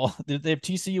brutal. They have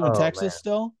TCU and Oh Texas man,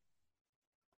 still.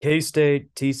 K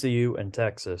State, TCU, and Woo,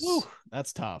 Texas.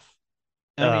 that's tough.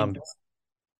 I mean, Um,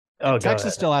 oh, and go Texas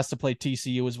ahead. still has to play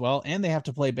TCU as well, and they have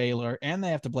to play Baylor, and they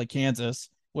have to play Kansas,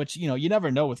 which you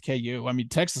never know with KU. I mean,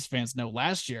 Texas fans know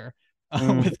last year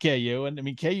Mm, with KU, and I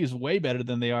mean KU's way better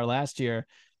than they are last year.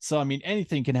 So I mean,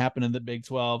 anything can happen in the Big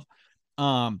 12.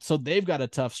 So they've got a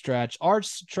tough stretch.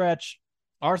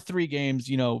 Our three games,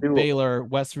 Baylor,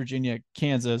 West Virginia,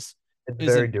 Kansas, it's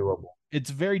very isn't doable. it's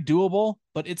very doable,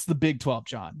 but it's the Big 12,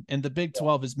 John. And the Big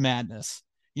 12 is madness.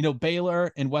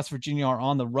 Baylor and West Virginia are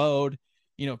on the road.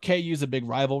 KU's a big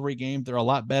rivalry game. They're a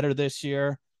lot better this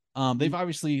year.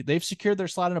 They've secured their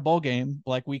slot in a bowl game,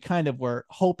 like we kind of were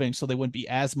hoping, so they wouldn't be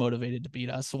as motivated to beat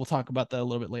us. So we'll talk about that a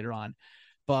little bit later on.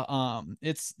 But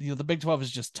it's the Big 12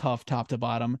 is just tough top to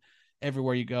bottom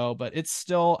everywhere you go. But it's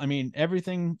still, I mean,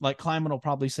 everything, like Kleiman will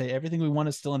probably say, everything we want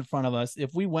is still in front of us.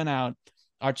 If we win out,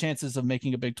 our chances of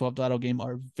making a Big 12 title game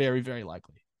are very, very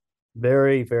likely.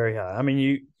 Very, very high. I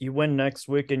mean, you win next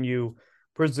week and you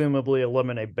presumably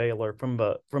eliminate Baylor from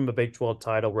the Big 12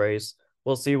 title race.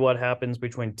 We'll see what happens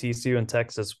between TCU and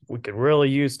Texas. We could really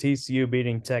use TCU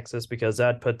beating Texas because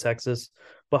that put Texas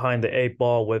behind the eight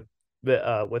ball with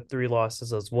three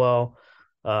losses as well.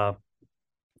 Uh,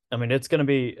 I mean, it's gonna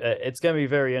be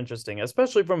very interesting,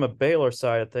 especially from a Baylor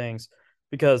side of things,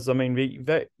 because I mean,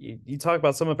 you talk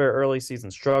about some of their early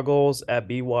season struggles at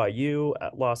BYU,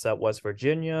 loss at West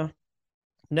Virginia,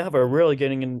 never really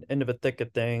getting into the thick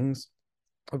of things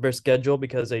of their schedule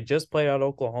because they just played out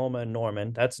Oklahoma and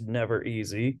Norman. That's never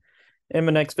easy. And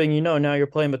the next thing you know, now you're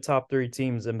playing the top three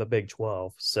teams in the Big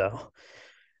 12. So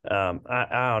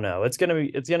I don't know. It's gonna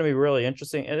be really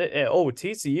interesting. And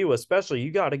TCU especially,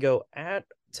 you got to go at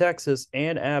Texas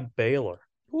and at Baylor.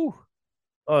 Whew.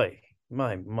 Oh,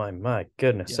 my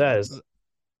goodness, Yeah. that is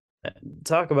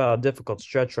talk about a difficult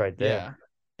stretch right Yeah. there.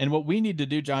 And what we need to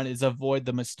do, John, is avoid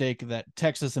the mistake that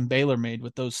Texas and Baylor made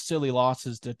with those silly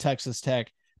losses to Texas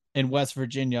Tech and West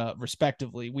Virginia,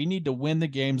 respectively. We need to win the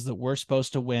games that we're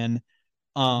supposed to win.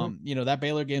 Mhm. That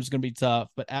Baylor game is going to be tough,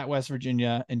 but at West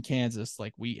Virginia and Kansas,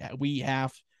 like we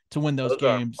have to win those Those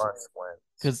are games must wins.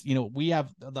 because we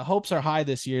have the hopes are high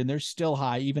this year, and they're still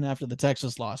high even after the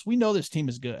Texas loss. We know this team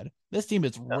is good. This team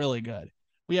is Yeah. really good.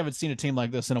 We haven't seen a team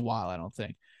like this in a while, I don't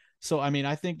think. So I mean,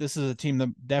 I think this is a team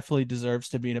that definitely deserves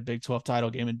to be in a Big 12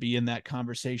 title game and be in that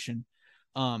conversation.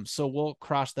 So we'll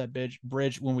cross that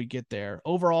bridge when we get there.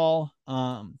 Overall,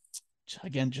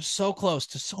 again, just so close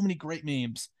to so many great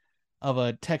memes of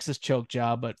a Texas choke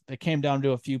job, but it came down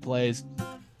to a few plays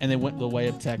and they went the way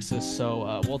of Texas.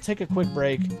 So we'll take a quick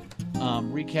break,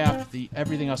 recap the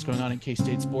everything else going on in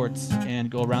K-State sports,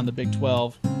 and go around the Big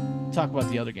 12, talk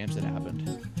about the other games that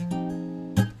happened.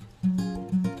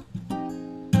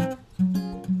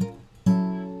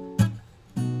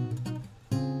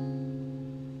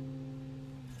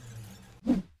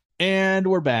 And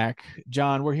we're back.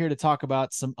 John, we're here to talk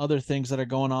about some other things that are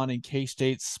going on in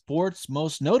K-State sports,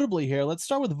 most notably here. Let's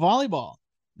start with volleyball.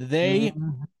 They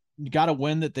Mhm. got a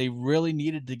win that they really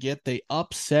needed to get. They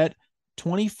upset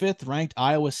 25th ranked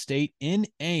Iowa State in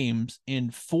Ames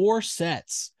in 4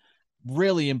 sets.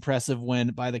 Really impressive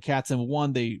win by the Cats, and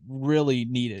one they really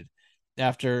needed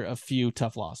after a few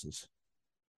tough losses.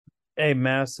 A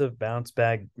massive bounce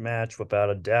back match without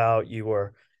a doubt.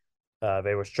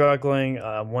 They were struggling.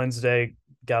 Wednesday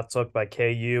got took by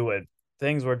KU, and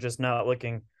things were just not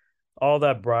looking all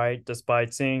that bright,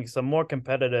 despite seeing some more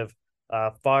competitive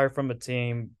fire from a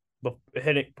team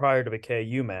hitting prior to the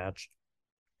KU match.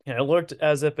 And it looked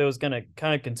as if it was going to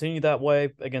kind of continue that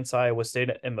way against Iowa State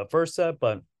in the first set,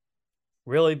 but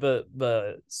really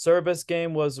the service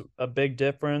game was a big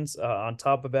difference. On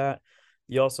top of that,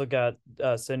 you also got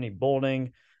Sydney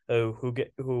Bolding, who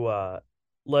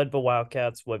led the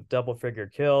Wildcats with double figure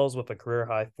kills with a career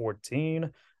high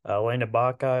 14. Lena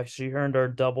Baca, she earned her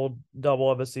double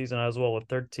of a season as well with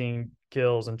 13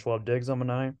 kills and 12 digs on the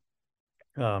night.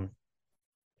 Um,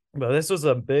 but this was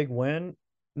a big win.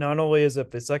 Not only is it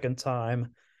the second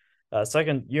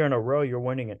year in a row you're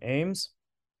winning in Ames,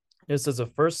 this is the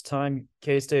first time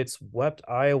K State swept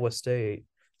Iowa State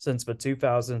since the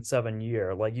 2007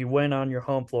 year. Like, you win on your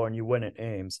home floor and you win at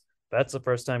Ames. That's the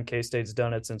first time K State's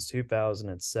done it since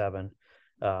 2007.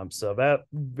 So that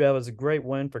was a great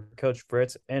win for Coach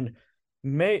Fritz, and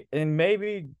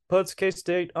maybe puts K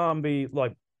State on the,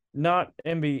 like, not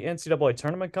in the NCAA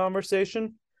tournament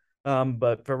conversation.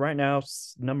 But for right now,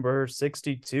 number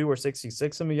 62 or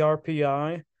 66 in the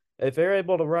RPI. If they're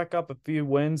able to rack up a few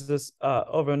wins this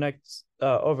over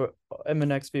in the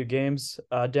next few games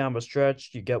down the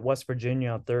stretch, you get West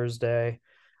Virginia on Thursday.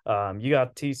 You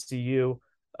got TCU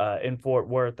in Fort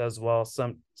Worth as well,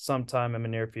 sometime in the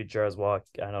near future as well.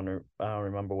 I don't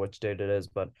remember which date it is,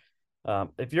 but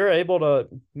if you're able to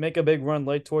make a big run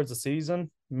late towards the season,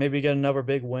 maybe get another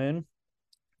big win,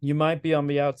 you might be on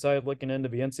the outside looking into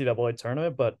the NCAA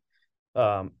tournament. But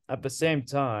at the same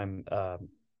time,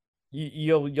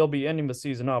 you'll be ending the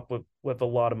season off with a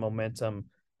lot of momentum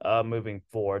moving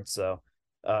forward. So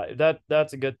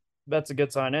that's a good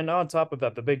sign. And on top of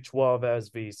that, the Big 12 has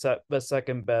the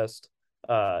second best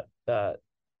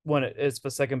when it is the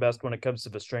second best when it comes to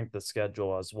the strength of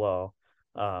schedule as well,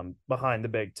 behind the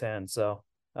Big 10. So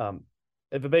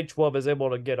if the Big 12 is able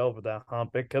to get over that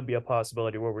hump, it could be a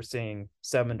possibility where we're seeing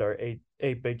 7 or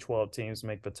 8 Big 12 teams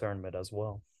make the tournament as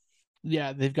well.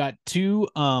 Yeah, they've got two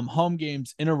home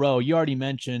games in a row. You already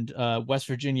mentioned West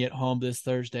Virginia at home this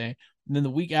Thursday. And then the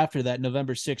week after that,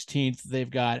 November 16th, they've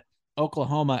got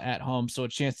Oklahoma at home, so a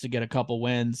chance to get a couple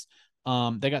wins.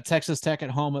 They got Texas Tech at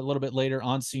home a little bit later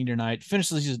on senior night. Finish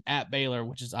the season at Baylor,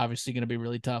 which is obviously going to be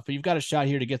really tough. But you've got a shot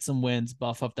here to get some wins,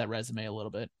 buff up that resume a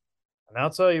little bit. And I'll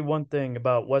tell you one thing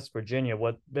about West Virginia,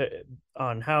 what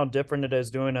on how different it is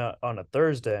doing it on a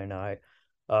Thursday night,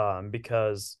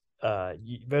 because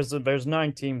there's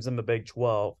 9 teams in the Big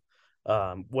 12,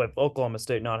 with Oklahoma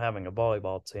State not having a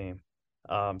volleyball team.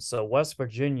 So West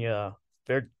Virginia,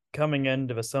 they're coming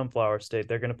into the Sunflower State.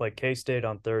 They're going to play K State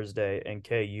on Thursday and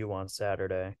KU on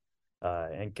Saturday.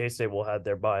 And K State will have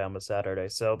their bye on the Saturday.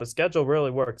 So the schedule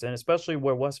really works, and especially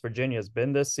where West Virginia has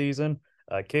been this season,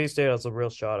 K State has a real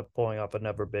shot of pulling off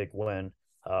another big win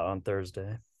on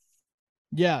Thursday.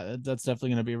 Yeah, that's definitely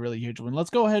going to be a really huge one. Let's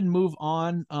go ahead and move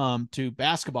on to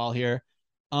basketball here.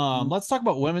 Let's talk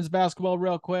about women's basketball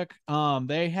real quick.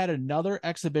 They had another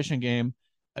exhibition game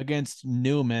against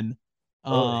Newman.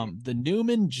 Oh, The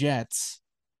Newman Jets,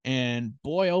 and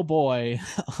boy, oh boy,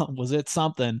 was it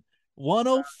something.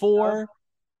 104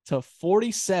 to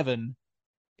 47.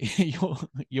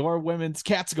 Your women's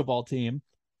basketball team,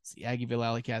 the Aggieville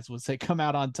Alley Cats, would say come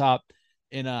out on top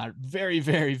in a very,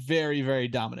 very, very, very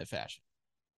dominant fashion.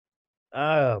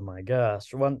 oh my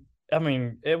gosh. I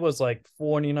mean, it was like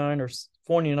 49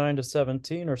 to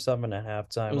 17 or something at It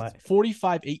halftime. was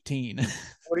 45-18.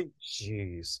 40,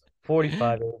 jeez,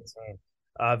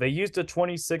 45-18. They used a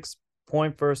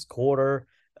 26-point first quarter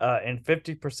and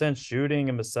 50% shooting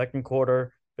in the second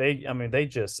quarter. I mean, they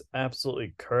just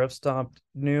absolutely curve stomped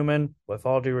Newman. With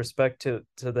all due respect to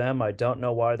them, I don't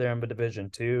know why they're in the Division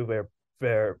Two.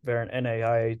 They're an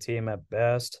NAIA team at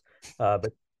best.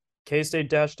 But K-State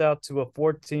dashed out to a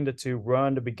 14-2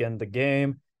 run to begin the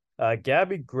game.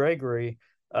 Gabby Gregory,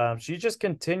 she just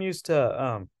continues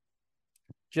to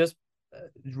just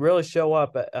really show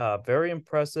up. Very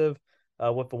impressive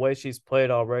with the way she's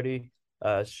played already.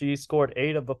 She scored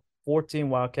 8 of the 14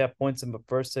 Wildcat points in the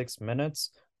first 6 minutes.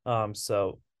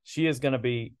 So she's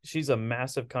a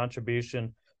massive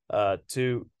contribution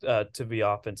to the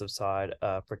offensive side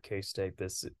for K State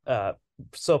this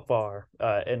so far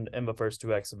in the first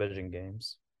two exhibition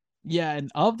games. Yeah, and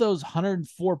of those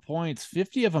 104 points,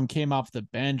 50 of them came off the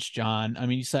bench, John. I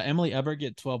mean, you saw Emily Eber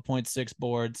get 12.6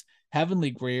 boards.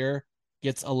 Heavenly Greer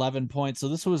gets 11 points. So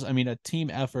this was, I mean, a team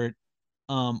effort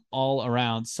all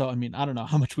around. So I mean, I don't know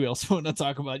how much we also want to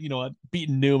talk about,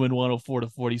 beating Newman 104 to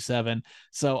 47.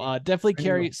 So definitely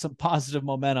carry some positive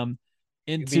momentum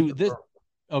You beat into the this.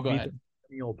 Oh, you go beat the ahead.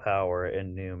 perennial power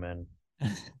in Newman.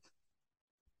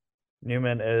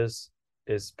 Newman is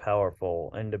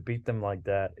powerful, and to beat them like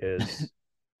that is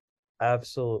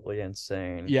absolutely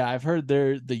insane. Yeah, I've heard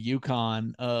they're the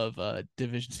Yukon of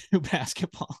Division two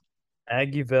basketball.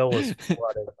 Aggieville was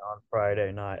flooded on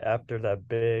Friday night after that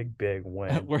big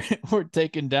win. we're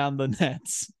taking down the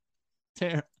Nets.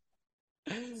 Ter-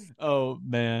 oh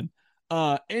man.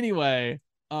 Anyway,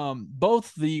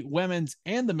 both the women's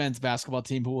and the men's basketball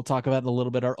team, who we'll talk about in a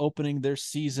little bit, are opening their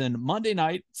season Monday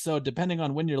night. So depending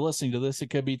on when you're listening to this, it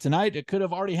could be tonight, it could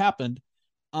have already happened.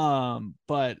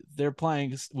 But they're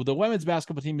playing, well, the women's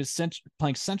basketball team is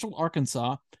playing Central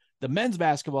Arkansas. The men's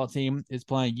basketball team is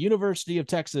playing University of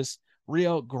Texas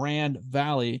Rio Grande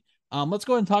Valley. Let's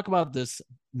go ahead and talk about this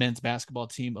men's basketball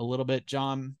team a little bit,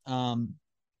 John.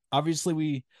 Obviously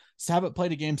we haven't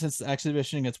played a game since the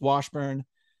exhibition against Washburn,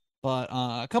 but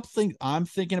a couple things I'm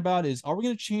thinking about is, are we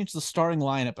going to change the starting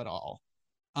lineup at all?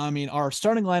 I mean, our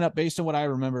starting lineup, based on what I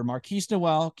remember: Marquise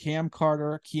Noel, Cam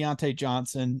Carter, Keontae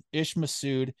Johnson, Ish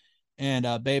Masood, and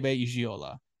Bebe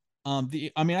Ugiola.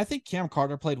 I think Cam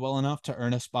Carter played well enough to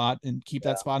earn a spot and keep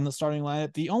that spot in the starting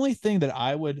lineup. The only thing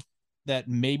that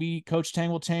maybe Coach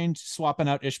Tang will change, swapping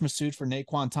out Ish Masood for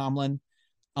Naquan Tomlin.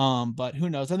 But who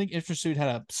knows? I think Ish Masood had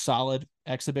a solid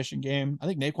exhibition game. I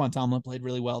think Naquan Tomlin played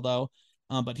really well though.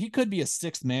 But he could be a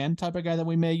sixth man type of guy that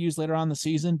we may use later on in the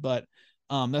season. But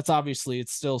that's obviously,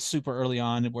 it's still super early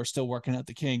on and we're still working out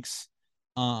the kinks.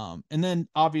 And then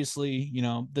obviously,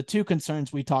 the two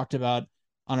concerns we talked about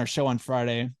on our show on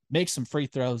Friday: make some free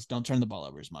throws, don't turn the ball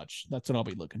over as much. That's what I'll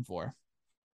be looking for.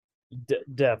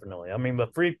 Definitely. I mean, the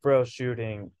free throw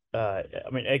shooting, I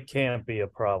mean, it can't be a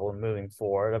problem moving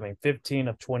forward. I mean, 15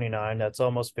 of 29, that's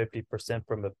almost 50%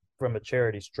 from a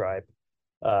charity stripe.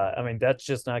 I mean, that's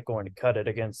just not going to cut it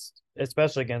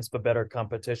especially against the better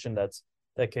competition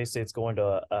that K State's going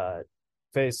to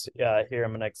face here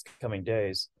in the next coming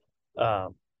days.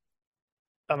 Um,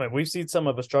 I mean, we've seen some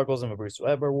of the struggles in the Bruce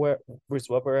Weber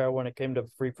era when it came to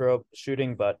free throw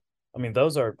shooting, but I mean,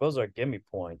 those are gimme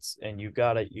points, and you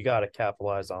gotta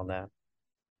capitalize on that.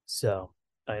 So,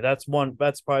 I mean, that's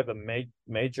probably the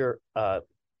major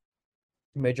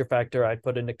factor I'd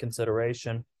put into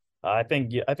consideration. I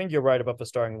think you're right about the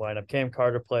starting lineup. Cam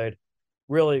Carter played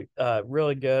really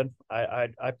good.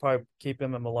 I'd probably keep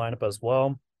him in the lineup as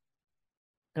well.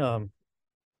 Um,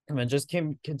 and just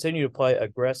continue to play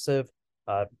aggressive,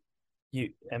 uh,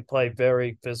 and play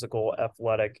very physical,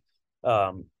 athletic,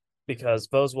 um, because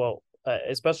those will,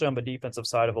 especially on the defensive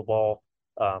side of the ball,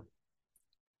 um,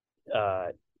 uh,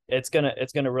 it's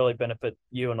gonna really benefit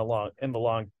you in the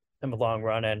long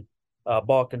run, and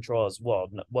ball control as well.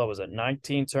 What was it?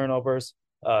 19 turnovers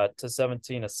to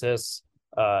 17 assists.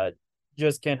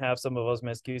 Just can't have some of those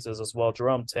excuses as well.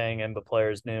 Jerome Tang and the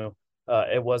players knew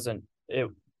it wasn't it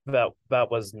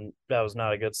that was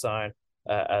not a good sign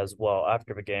as well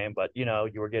after the game. But you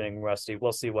were getting rusty.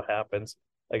 We'll see what happens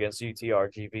against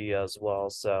UTRGV as well.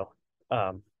 So,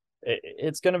 um,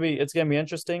 it's gonna be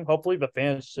interesting. Hopefully, the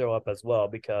fans show up as well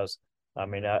because I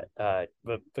mean, the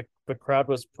crowd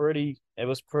was pretty. It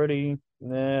was pretty.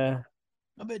 Nah.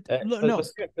 But The no,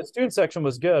 student section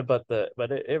was good, but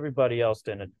everybody else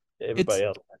didn't. it's Everybody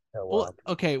else didn't show well, up.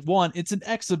 okay. One, it's an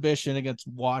exhibition against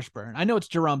Washburn. I know it's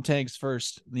Jerome Tank's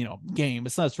first, game.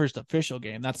 It's not his first official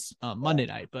game. That's Monday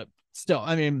night, but still,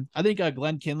 I mean, I think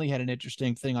Glenn Kinley had an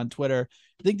interesting thing on Twitter.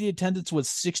 I think the attendance was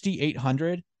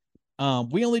 6,800.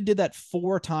 We only did that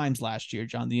 4 times last year,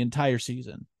 John, the entire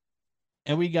season,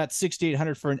 and we got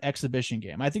 6,800 for an exhibition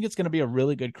game. I think it's going to be a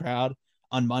really good crowd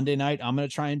on Monday night. I'm going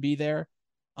to try and be there.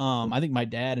 I think my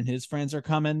dad and his friends are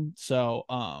coming, so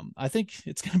I think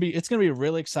it's gonna be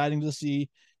really exciting to see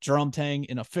Jerome Tang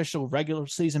in official regular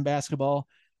season basketball,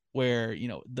 where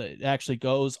it actually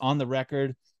goes on the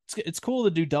record. It's cool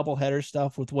to do double header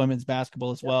stuff with women's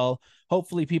basketball as well.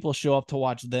 Hopefully, people show up to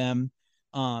watch them.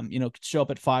 Show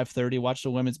up at 5:30, watch the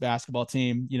women's basketball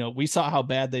team. We saw how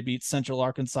bad they beat Central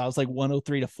Arkansas. It was like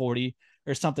 103-40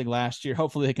 or something last year.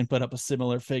 Hopefully, they can put up a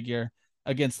similar figure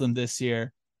against them this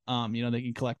year. They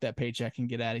can collect that paycheck and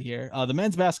get out of here. The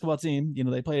men's basketball team,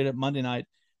 they played it Monday night.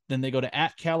 Then they go to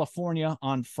at California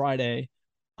on Friday,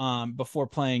 before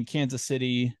playing Kansas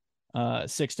City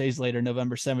 6 days later,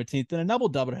 November 17th. Then a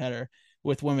double header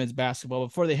with women's basketball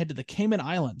before they head to the Cayman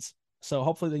Islands. So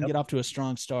hopefully they can get off to a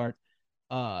strong start.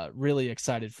 Really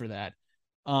excited for that.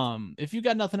 If you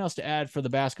got nothing else to add for the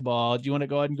basketball, do you want to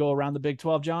go ahead and go around the Big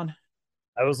 12, John?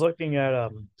 I was looking at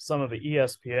some of the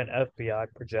ESPN FBI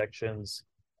projections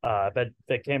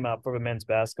that came out for the men's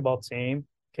basketball team.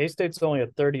 K State's only a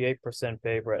 38%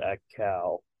 favorite at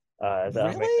Cal. I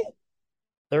mean, Really?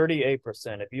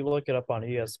 38%. If you look it up on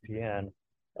ESPN,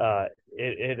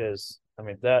 it is. I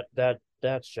mean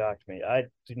that shocked me. I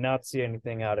do not see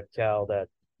anything out of Cal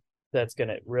that's going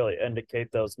to really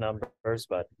indicate those numbers.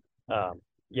 But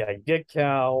yeah, you get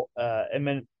Cal, and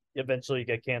then eventually you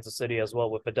get Kansas City as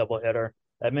well with a doubleheader.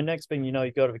 And then next thing you know,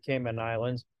 you go to the Cayman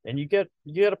Islands, and you get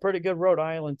a pretty good Rhode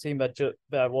Island team that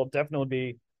will definitely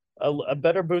be a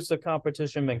better boost of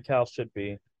competition than Cal should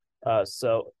be. That's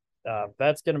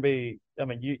going to be. I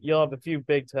mean, you'll have a few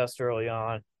big tests early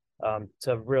on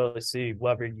to really see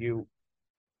whether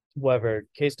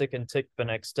K-State can take the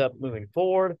next step moving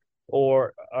forward,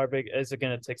 or is it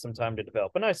going to take some time to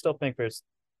develop? And I still think there's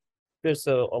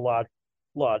a lot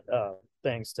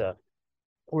things to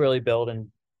really build and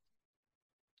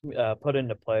put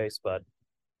into place, but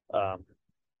um,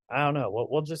 I don't know.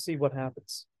 We'll just see what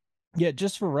happens. Yeah,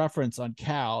 just for reference on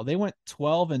Cal, they went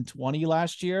 12-20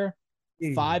 last year,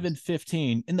 5 Jeez. and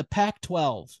 15 in the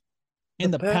Pac-12. The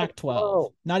In the Pac-12,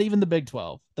 Pac-12. not even the Big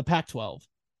 12, the Pac-12.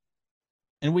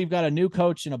 And we've got a new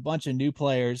coach and a bunch of new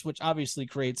players, which obviously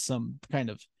creates some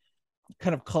kind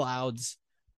of clouds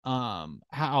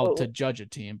how to Well, judge a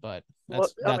team, but well,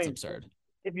 I that's mean, absurd.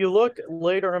 if you look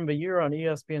later in the year on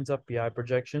ESPN's FBI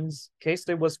projections, K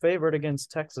State was favored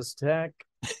against Texas Tech,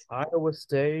 Iowa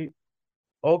State,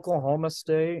 Oklahoma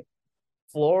State,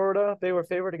 Florida. They were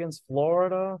favored against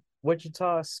Florida,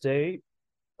 Wichita State.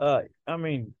 I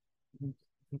mean,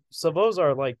 so those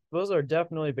are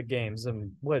definitely the games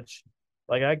in which,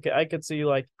 like, I could see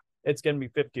like it's gonna be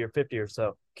 50 or 50 or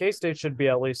so. K State should be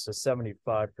at least a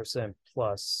 75%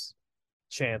 plus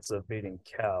chance of beating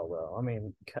Cal, though. I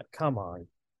mean, come on.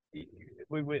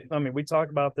 I mean, we talk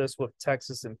about this with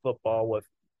Texas in football with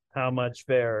how much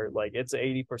they're like it's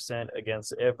 80%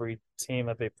 against every team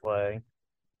that they play.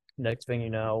 Next thing you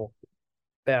know,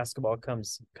 basketball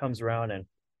comes around and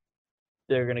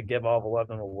they're gonna give all the love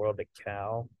in the world to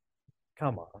Cal.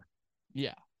 Come on.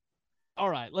 Yeah. All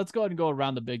right, let's go ahead and go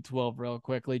around the Big 12 real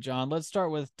quickly, John. Let's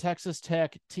start with Texas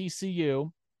Tech,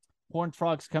 TCU. Horned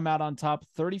Frogs come out on top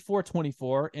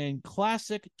 34-24 in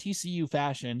classic TCU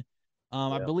fashion.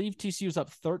 I Yeah. believe TCU's up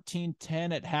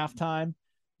 13-10 at halftime,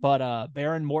 but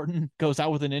Baron Morton goes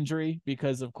out with an injury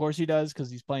because of course he does because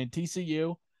he's playing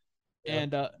TCU. Yeah.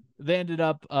 And they ended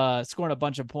up scoring a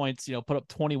bunch of points, put up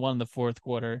 21 in the fourth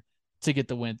quarter to get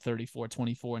the win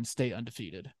 34-24 and stay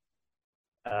undefeated.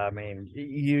 I mean,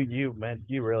 you man,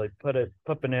 you really put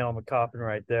the nail in the coffin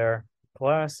right there.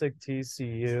 Classic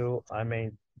TCU. I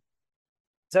mean,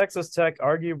 Texas Tech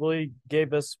arguably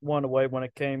gave us one away when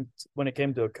it came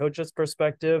to a coach's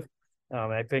perspective.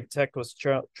 I think Tech was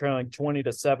trailing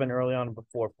 20-7 early on in the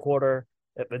fourth quarter.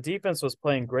 If the defense was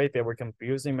playing great, they were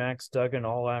confusing Max Duggan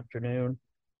all afternoon.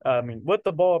 I mean, with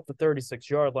the ball up the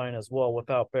 36-yard line as well,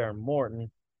 without Baron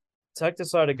Morton, Tech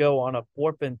decided to go on a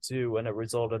 4th and 2, and it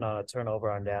resulted on a turnover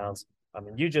on downs. I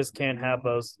mean, you just can't have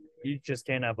those. You just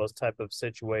can't have those type of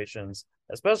situations,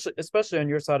 especially on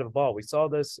your side of the ball. We saw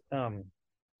this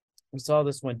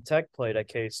when Tech played at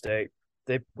K State.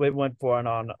 they went for it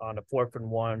on a 4th and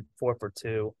 1, 4 for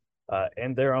 2,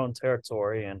 in their own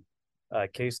territory, and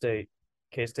K State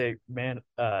man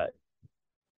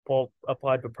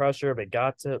applied the pressure. They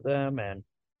got to them, and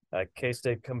K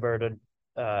State converted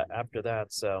after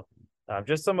that. So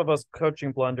just some of us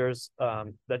coaching blunders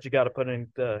that you got to put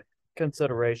into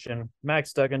consideration.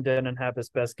 Max Duggan didn't have his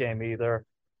best game either.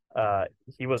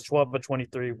 He was 12 of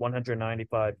 23,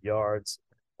 195 yards.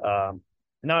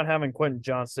 Not having Quentin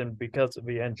Johnston because of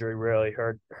the injury really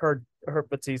hurt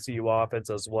the TCU offense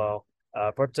as well,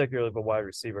 particularly the wide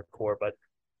receiver core. But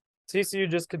TCU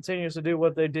just continues to do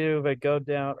what they do. They go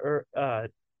down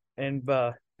in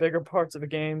bigger parts of the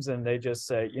games, and they just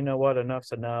say, you know what,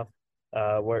 enough's enough.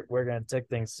 We're going to take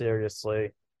things seriously.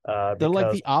 They're like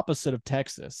Because the opposite of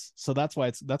Texas, so that's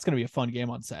why that's going to be a fun game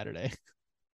on Saturday.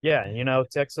 yeah,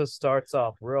 Texas starts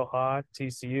off real hot,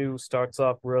 TCU starts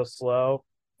off real slow,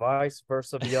 vice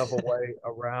versa the other way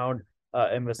around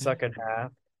in the second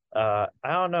half. I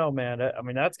don't know, man. I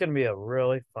mean, that's going to be a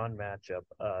really fun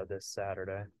matchup this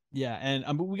Saturday. Yeah,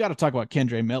 and we got to talk about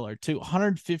Kendre Miller too.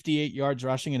 158 yards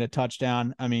rushing and a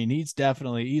touchdown. I mean, he's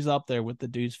up there with the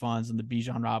Deuce Vaughns and the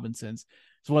Bijan Robinsons.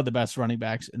 He's one of the best running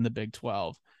backs in the Big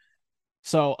 12.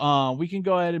 So we can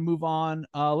go ahead and move on.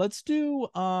 Let's do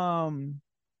I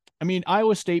mean,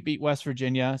 Iowa State beat West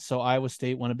Virginia, so Iowa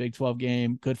State won a Big 12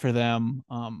 game. Good for them.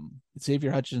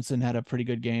 Xavier Hutchinson had a pretty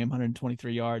good game,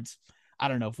 123 yards. I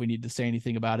don't know if we need to say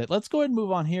anything about it. Let's go ahead and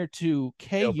move on here to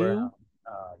Neil KU. Brown.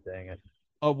 Dang it.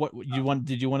 Oh, what you want?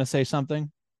 Did you want to say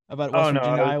something about West Oh no,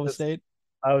 Virginia, Iowa State?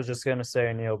 I was just gonna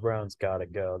say Neil Brown's got to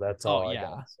go. That's Oh all I yeah,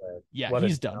 gotta say. yeah,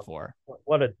 he's done for.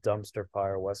 What a dumpster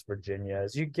fire West Virginia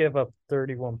is. You give up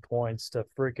 31 points to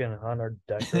freaking Hunter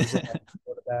Deckers and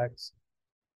quarterbacks.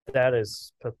 That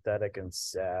is pathetic and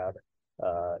sad.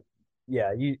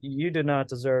 Yeah, you did not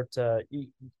deserve to.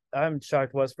 I'm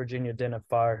shocked West Virginia didn't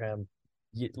fire him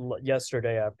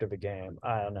yesterday after the game.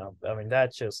 I don't know. I mean,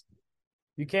 that's just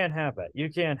you can't have it. You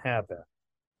can't have it.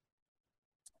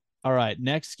 All right,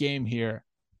 next game here.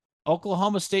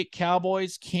 Oklahoma State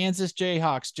Cowboys, Kansas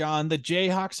Jayhawks. John, the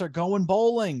Jayhawks are going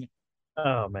bowling.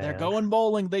 Oh man, they're going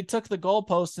bowling. They took the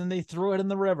goalpost and they threw it in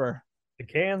the river. The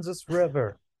Kansas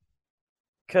River.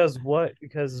 Because what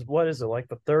is it, like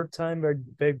the third time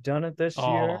they've done it this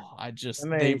year?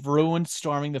 They've ruined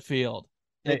storming the field.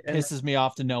 It pisses me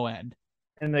off to no end.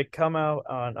 And they come out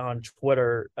on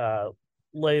Twitter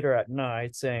later at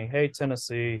night saying, "Hey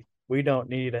Tennessee, we don't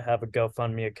need to have a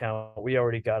GoFundMe account. We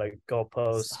already got a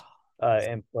goalpost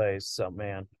in place." So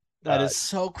man, that is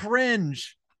so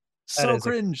cringe. So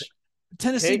cringe.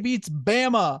 Tennessee beats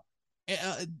Bama,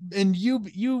 and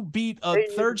you beat a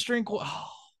third string. Oh.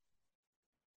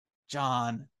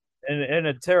 John. And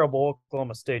a terrible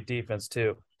Oklahoma State defense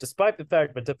too. Despite the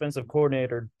fact that defensive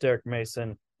coordinator Derek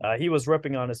Mason, he was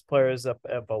ripping on his players up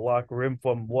at the locker room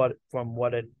from what some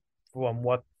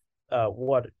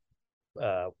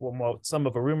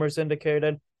of the rumors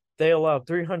indicated. They allowed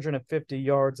 350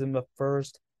 yards in the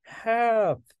first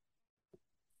half.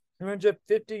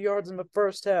 350 yards in the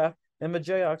first half, and the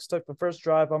Jayhawks took the first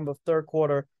drive on the third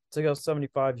quarter to go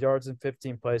 75 yards and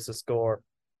 15 plays to score.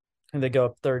 And they go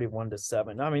up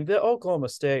 31-7. I mean, the Oklahoma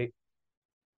State,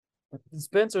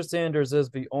 Spencer Sanders is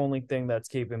the only thing that's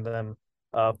keeping them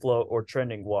afloat or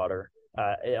trending water.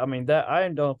 I mean, that I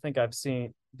don't think I've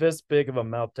seen this big of a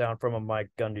meltdown from a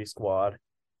Mike Gundy squad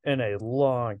in a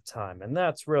long time, and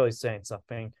that's really saying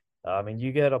something. I mean,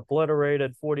 you get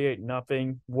obliterated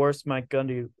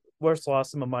 48-0, worst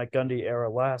loss in the Mike Gundy era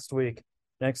last week.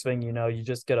 Next thing you know, you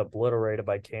just get obliterated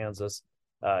by Kansas.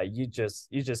 You just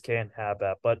can't have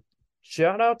that. But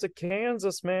shout out to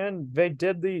Kansas, man. They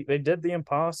did the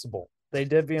impossible. They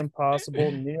did the impossible.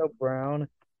 Neil Brown.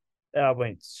 I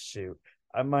mean, shoot.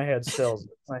 My head still.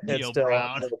 Neil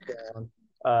Brown.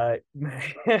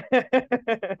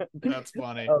 That's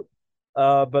funny.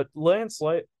 But Lance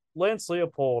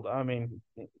Leopold. I mean,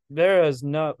 there's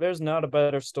not a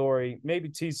better story. Maybe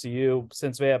TCU,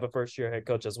 since they have a first year head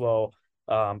coach as well.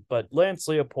 But Lance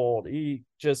Leopold, he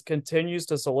just continues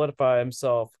to solidify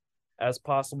himself as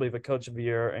possibly the coach of the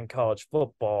year in college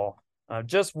football.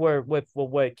 Just with the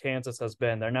way Kansas has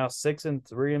been, they're now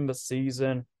 6-3 in the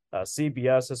season.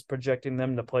 CBS is projecting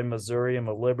them to play Missouri in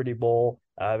the Liberty Bowl.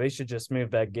 They should just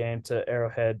move that game to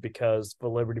Arrowhead because the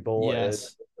Liberty Bowl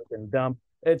is dumb.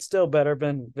 It's still better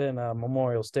than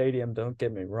Memorial Stadium. Don't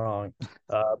get me wrong.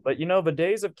 But the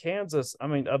days of Kansas, I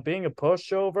mean, of being a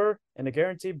pushover and a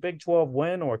guaranteed Big 12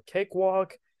 win or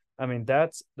cakewalk, I mean,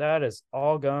 that is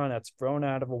all gone. That's thrown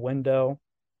out of a window.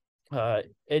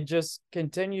 It just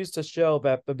continues to show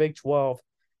that the Big 12,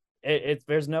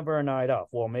 there's never a night off.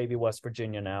 Well, maybe West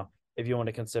Virginia now. if you want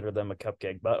to consider them a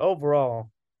cupcake. But overall,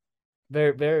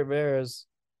 there's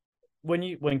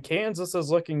when Kansas is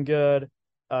looking good,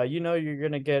 you're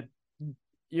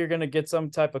gonna get some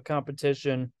type of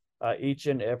competition each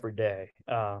and every day.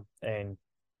 And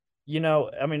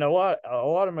I mean, a lot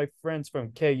of my friends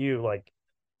from KU, like,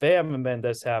 they haven't been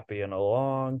this happy in a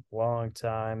long, long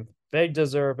time. They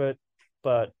deserve it,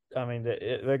 but I mean,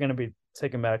 they're going to be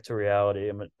taken back to reality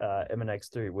in the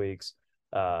next 3 weeks.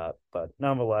 But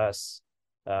nonetheless,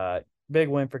 uh, big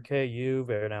win for KU.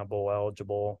 They're now bowl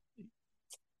eligible.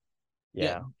 Yeah,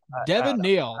 Yeah, I Devin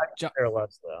Neal. care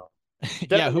less though.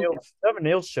 Yeah, who? Devin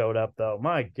Neal showed up though.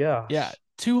 My Yeah, gosh.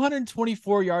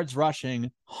 224 yards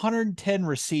rushing, 110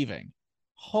 receiving.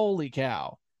 Holy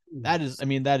cow. That is, Jeez. I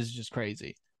mean, that is just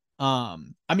crazy. I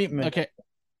mean, I mean, okay,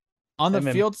 on I the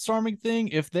mean, field storming thing,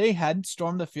 if they hadn't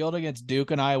stormed the field against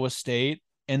Duke and Iowa State,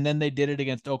 and then they did it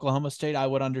against Oklahoma State, I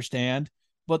would understand.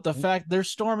 But the fact they're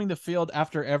storming the field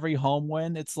after every home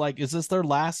win, it's like, is this their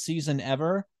last season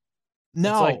ever?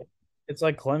 It's like No. it's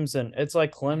like Clemson. It's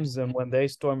like Clemson when they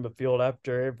storm the field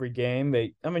after every game.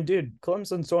 I mean, dude,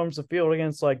 Clemson storms the field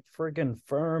against like freaking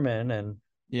Furman and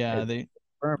Yeah, it, they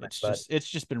Furman, but it's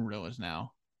just been ruined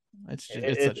now. It's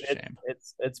it, such a it shame.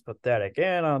 it's pathetic.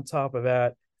 And on top of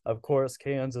that, of course,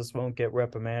 Kansas won't get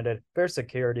reprimanded. Their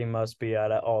security must be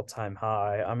at an all-time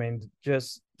high. I mean,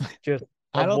 just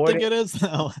I don't think avoiding it is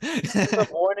though.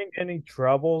 avoiding any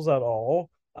troubles at all.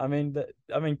 I mean,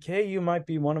 KU might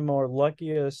be one of the more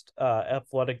luckiest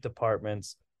athletic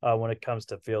departments when it comes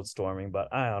to field storming,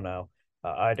 but I don't know.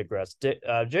 I digress.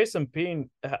 Jason Peen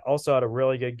also had a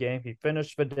really good game. He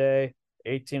finished the day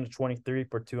 18 to 23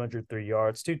 for 203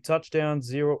 yards, 2 touchdowns,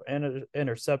 zero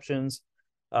interceptions.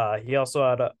 He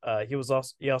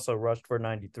also rushed for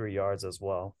 93 yards as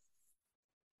well.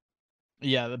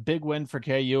 Yeah, the big win for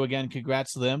KU again.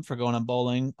 Congrats to them for going on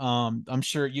bowling. I'm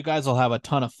sure you guys will have a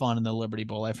ton of fun in the Liberty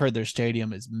Bowl. I've heard their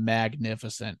stadium is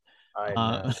magnificent. I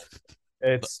Uh, know.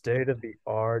 It's state of the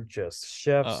art, just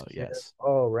chef's oh kiss yes.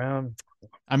 all around.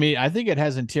 I mean, I think it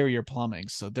has interior plumbing,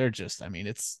 so they're just. I mean,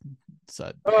 it's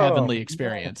a heavenly Oh man,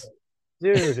 experience.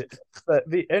 dude,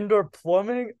 the indoor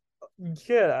plumbing,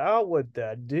 get out with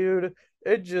that, dude.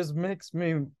 It just makes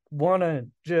me wanna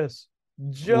just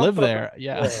Live jump up there,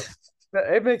 yeah.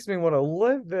 there. It makes me want to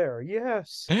live there.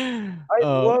 Yes. I'd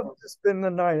uh, love to spend the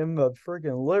night in the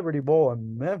freaking Liberty Bowl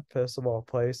in Memphis of all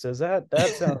places. That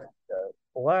sounds like a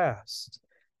blast.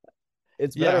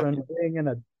 It's better yeah, than being in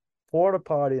a porta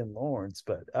potty in Lawrence,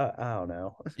 but I don't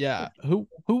know. yeah. Who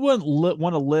wouldn't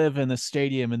want to live in the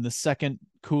stadium in the second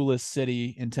coolest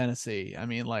city in Tennessee? I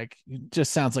mean, like, it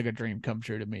just sounds like a dream come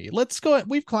true to me. Let's go.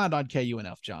 We've clowned on KU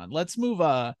enough, John. Let's move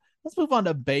on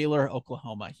to Baylor,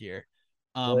 Oklahoma here.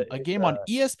 But A game on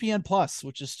ESPN Plus,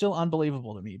 which is still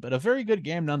unbelievable to me, but a very good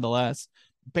game nonetheless.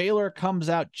 Baylor comes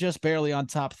out just barely on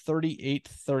top,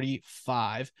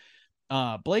 38-35.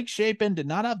 Blake Shapen did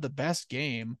not have the best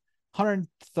game,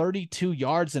 132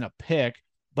 yards and a pick,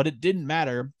 but it didn't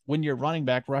matter when your running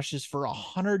back rushes for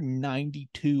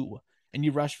 192 and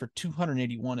you rush for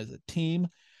 281 as a team.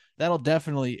 That'll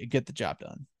definitely get the job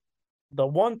done. the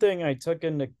one thing I took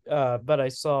into that I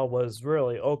saw was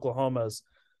really Oklahoma's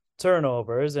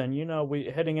turnovers, and we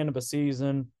heading into the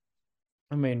season.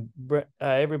 I mean,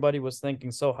 everybody was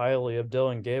thinking so highly of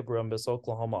Dylan Gabriel and this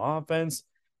Oklahoma offense.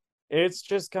 It's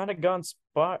just kind of gone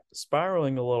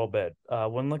spiraling a little bit.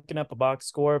 When looking at the box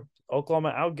score,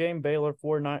 Oklahoma outgained Baylor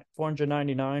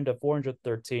 499 to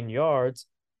 413 yards.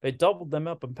 They doubled them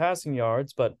up in passing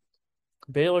yards, but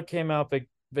Baylor came out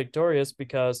victorious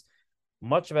because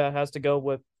much of that has to go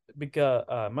with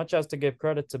because much has to give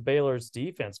credit to Baylor's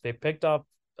defense. They picked up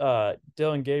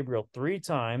Dylan Gabriel 3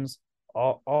 times.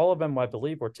 All of them, I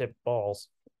believe, were tipped balls,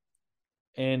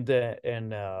 and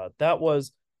that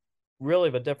was really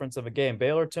the difference of a game.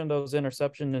 Baylor turned those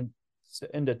interceptions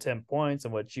into 10 points,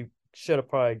 in which you should have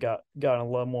probably gotten a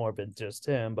little more than just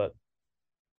him. But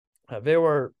they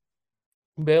were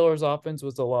Baylor's offense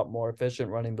was a lot more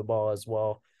efficient running the ball as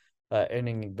well,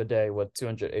 ending the day with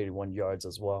 281 yards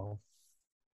as well.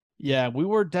 Yeah, we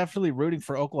were definitely rooting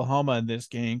for Oklahoma in this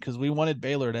game because we wanted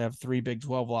Baylor to have 3 Big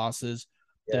 12 losses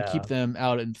to keep Yeah, them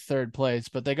out in third place,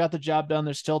 but they got the job done.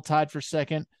 They're still tied for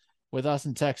second with us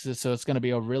in Texas, so it's going to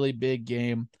be a really big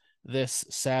game this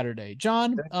Saturday.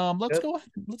 John, just, let's go ahead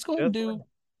and just do.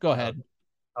 Go uh, ahead.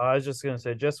 I was just gonna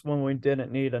say, just when we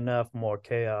didn't need enough more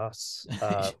chaos,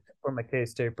 from a K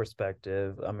State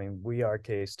perspective, I mean, we are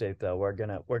K State though. We're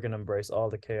gonna embrace all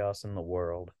the chaos in the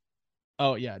world.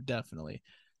 Oh yeah, definitely.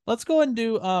 Let's go ahead and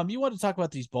do. You want to talk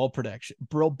about these bowl projections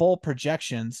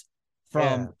Yeah,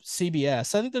 from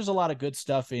CBS? I think there's a lot of good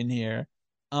stuff in here.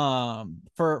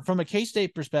 For from a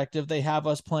K-State perspective, they have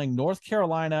us playing North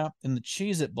Carolina in the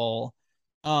Cheez-It Bowl,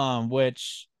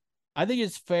 which I think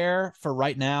is fair for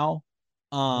right now.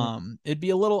 Mhm. It'd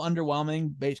be a little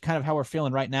underwhelming based kind of how we're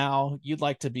feeling right now. You'd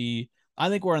like to be, I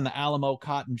think we're in the Alamo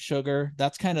Cotton Sugar.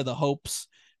 That's kind of the hopes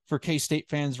for K-State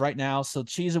fans right now. So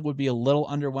Cheez-It would be a little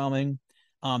underwhelming.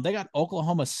 They got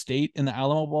Oklahoma State in the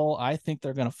Alamo Bowl. I think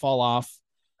they're going to fall off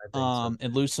I think so.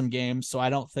 and lose some games. So I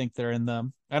don't think they're in the.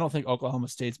 I don't think Oklahoma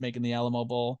State's making the Alamo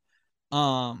Bowl.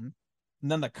 Um, and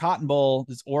then the Cotton Bowl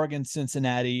is Oregon,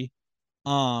 Cincinnati.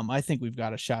 I think we've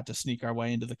got a shot to sneak our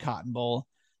way into the Cotton Bowl.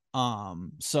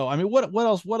 So I mean, what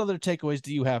else? What other takeaways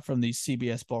do you have from these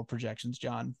CBS Bowl projections,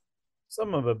 John?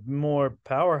 Some of the more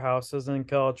powerhouses in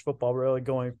college football really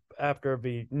going after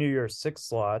the New Year's Six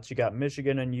slots. You got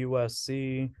Michigan and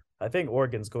USC. I think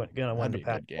Oregon's going to win That'd the be a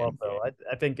good Pac-12 game. though.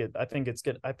 I think it. I think it's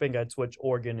good. I think I'd switch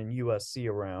Oregon and USC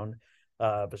around.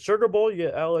 The Sugar Bowl, you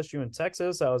get LSU and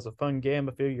Texas. That was a fun game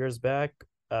a few years back.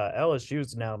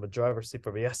 LSU's now in the driver's seat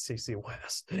for the SEC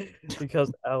West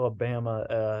because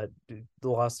Alabama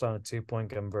lost on a 2-point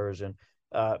conversion.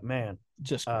 Man,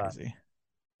 Just uh, crazy.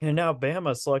 and now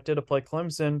Bama selected to play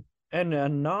Clemson in a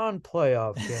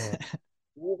non-playoff game.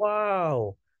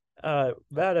 Wow.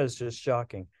 That is just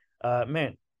shocking.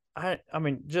 Man, I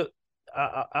mean, just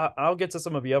I'll get to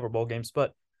some of the other bowl games,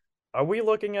 but are we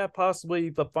looking at possibly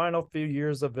the final few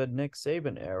years of the Nick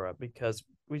Saban era? Because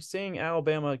we're seeing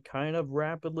Alabama kind of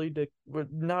rapidly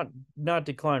not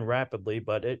decline rapidly,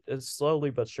 but it is slowly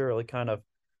but surely kind of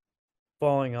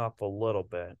falling off a little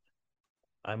bit,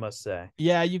 I must say.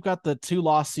 Yeah, you've got the two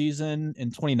loss season in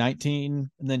 2019,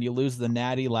 and then you lose the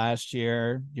Natty last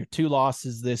year. Your two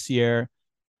losses this year.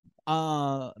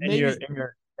 And your Maybe and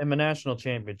your and the national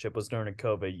championship was during a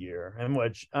COVID year, in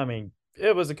which I mean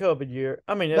it was a COVID year.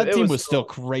 I mean that team was still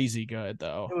crazy good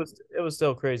though. it was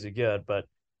still crazy good, but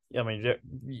I mean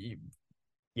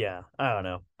yeah, I don't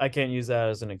know. I can't use that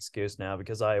as an excuse now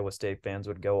because Iowa State fans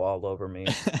would go all over me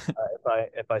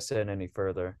if I said any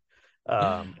further.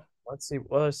 Um, let's see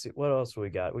what else we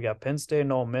got. We got Penn State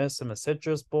and Ole Miss in the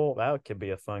Citrus Bowl. That could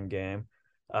be a fun game.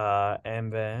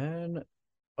 And then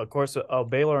of course,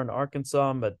 Baylor and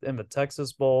Arkansas in the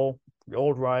Texas Bowl, the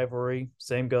old rivalry.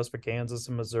 Same goes for Kansas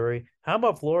and Missouri. How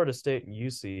about Florida State and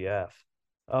UCF?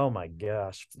 Oh my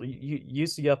gosh,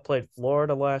 UCF played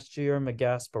Florida last year in the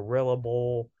Gasparilla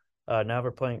Bowl. Now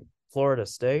they're playing Florida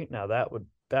State. Now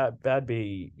that'd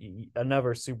be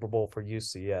another Super Bowl for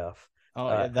UCF. Oh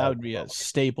yeah, that As would be a well.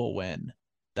 staple win.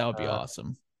 That would be Uh,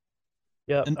 awesome.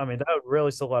 yeah, And I mean that would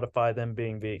really solidify them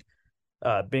being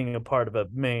a part of a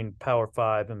main Power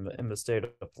Five in the state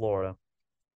of Florida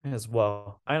as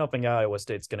well. I don't think Iowa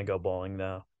State's going to go bowling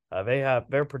though.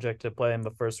 They're projected to play in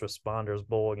the First Responders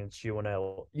Bowl against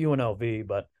UNLV,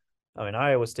 but I mean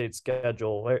Iowa State's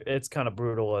schedule it's kind of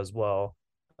brutal as well.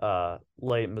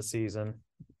 Late in the season,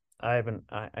 I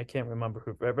can't remember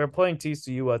who they're playing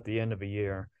TCU at the end of the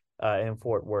year in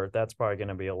Fort Worth. That's probably going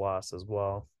to be a loss as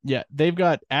well. yeah, they've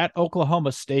got at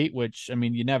Oklahoma State, which I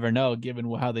mean, you never know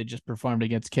given how they just performed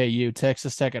against KU,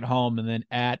 Texas Tech at home, and then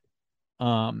at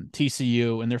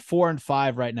TCU, and they're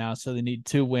 4-5 right now, so they need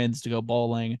two wins to go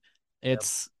bowling. Yep.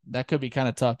 It's that could be kind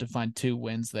of tough to find two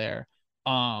wins there.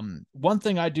 One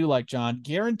thing I do like, John,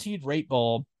 guaranteed rate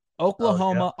bowl, Oh yeah.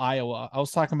 Oklahoma, Iowa. I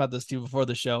was talking about this to you before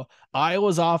the show.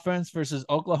 Iowa's offense versus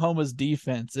Oklahoma's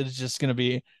defense. It's just going to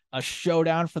be a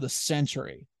showdown for the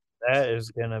century. That is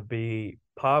gonna be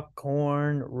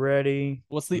popcorn ready.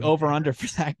 What's the Man, over under for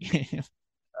that game?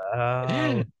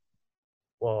 uh,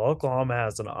 well, Oklahoma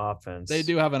has an They offense.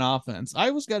 do have an offense.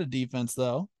 Iowa's got a defense,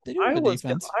 though. They do have a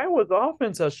defense. Iowa's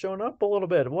offense has shown up a little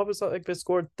bit. What was that? Like they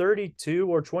scored 32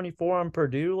 or 24 on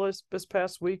Purdue this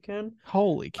past weekend.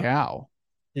 Holy cow.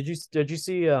 Did you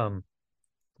see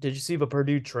the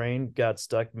Purdue train got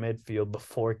stuck midfield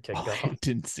before Oh, kickoff? I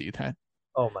didn't see that.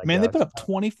 Oh my Man, they put gosh. up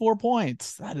 24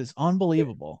 points. That is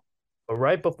unbelievable. But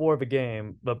right before the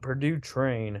game, the Purdue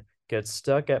train gets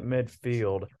stuck at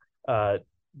midfield. Uh,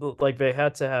 like they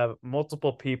had to have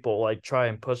multiple people like try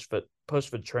and push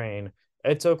the train.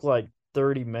 It took like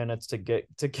 30 minutes to get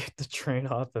the train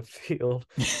off the field.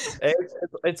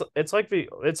 It's like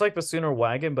the Sooner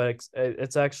wagon, but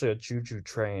it's actually a choo choo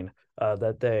train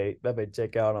that they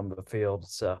take out on the field.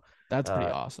 So That's pretty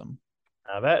uh, awesome.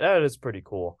 that is pretty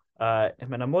cool. I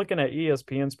mean, I'm looking at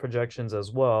ESPN's projections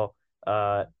as well.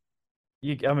 I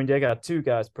mean, they got two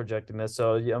guys projecting this,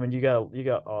 so I mean, you got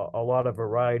a lot of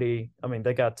variety. I mean,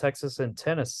 they got Texas and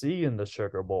Tennessee in the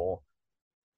Sugar Bowl,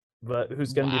 but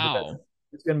who's going to be the best? Wow.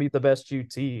 Who's going to be the best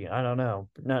UT? I don't know.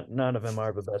 None of them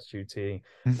are the best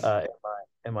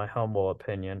in my humble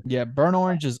opinion. Yeah, burnt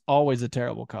orange is always a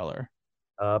terrible color.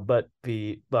 But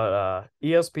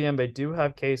ESPN, they do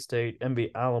have K-State in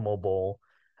the Alamo Bowl.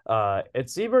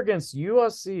 It's either against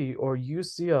USC or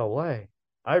UCLA.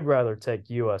 I'd rather take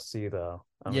USC though.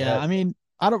 I mean Yeah, that I mean,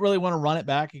 I don't really want to run it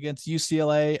back against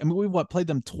UCLA. I mean, we've played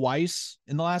them twice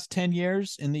in the last 10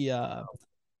 years in the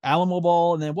Alamo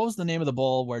Bowl, and then what was the name of the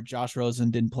bowl where Josh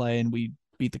Rosen didn't play and we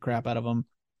beat the crap out of him?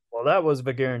 well, that was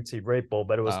the Guaranteed Rate Bowl,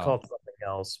 but it was Oh, called something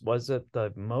else. Was it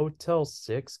the Motel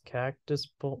 6 Cactus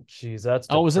Bowl? Jeez, that's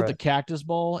oh, was it the depressing. Cactus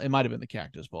Bowl? It might have been the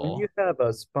Cactus When Bowl. you have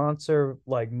a sponsor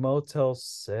like Motel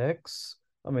 6,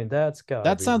 I mean, that's gotta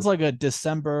That be. sounds like a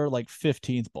December like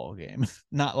 15th bowl game.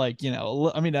 Not like,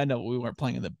 I mean, I know we weren't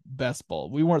playing in the best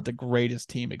bowl. We weren't the greatest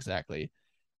team exactly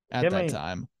at Give that me,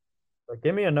 time.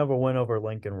 give me another win over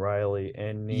Lincoln Riley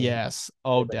any Yes.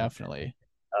 Oh, given. definitely.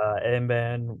 And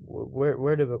then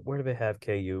where do they have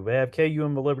KU? They have KU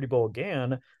in the Liberty Bowl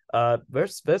again.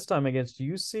 This time against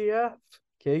UCF.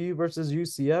 KU versus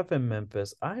UCF in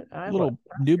Memphis. Little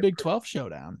new Big 12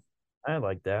 showdown. I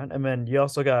like that. And then you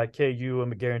also got KU in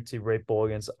the Guaranteed Rate Bowl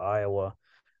against Iowa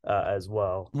as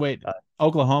well. Wait, Uh,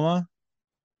 Oklahoma?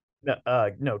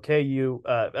 no, KU.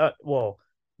 Well,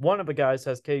 one of the guys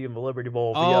has KU in the Liberty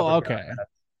Bowl. The other Oh, guy okay.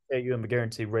 has KU in the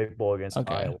Guaranteed Rate Bowl against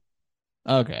Okay. Iowa.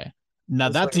 Okay. Now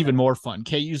Just that's like, even more fun.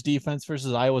 KU's defense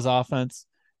versus Iowa's offense.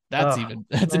 oh That's an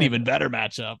man, even better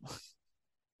matchup.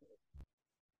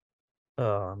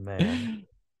 oh man.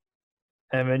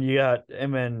 And then you got,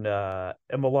 and then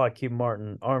in the Lockheed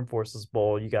Martin Armed Forces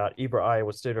Bowl, you got either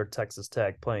Iowa State or Texas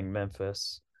Tech playing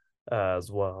Memphis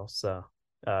as well. So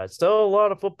still a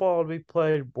lot of football to be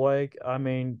played, Blake. I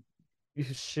mean,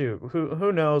 shoot,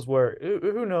 who knows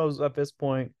who knows at this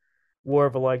point where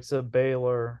the likes of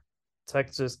Baylor,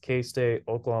 Texas, K State,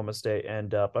 Oklahoma State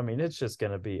end up. I mean, it's just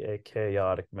going to be a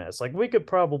chaotic mess. Like we could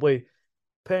probably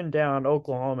pin down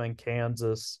Oklahoma and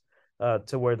Kansas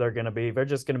to where they're going to be. They're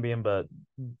just going to be in the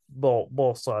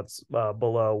both slots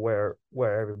below where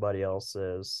everybody else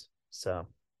is. So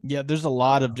Yeah, there's a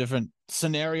lot of different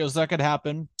scenarios that could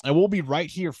happen, and we'll be right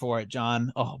here for it,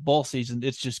 John. Oh, bowl season,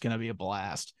 it's just going to be a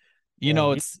blast. man,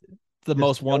 you It's the just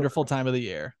most killed wonderful it. time of the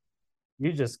year.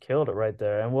 You just killed it right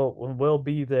there, and we'll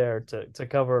be there to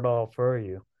cover it all for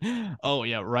you. Oh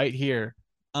yeah, right here.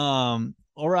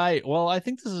 All right. Well, I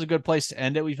think this is a good place to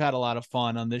end it. We've had a lot of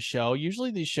fun on this show.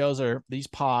 Usually these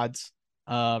pods,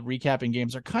 recapping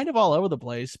games are kind of all over the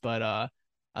place, but I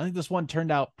think this one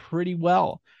turned out pretty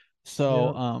well.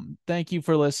 So Yeah, thank you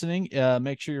for listening.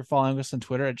 Make sure you're following us on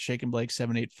Twitter at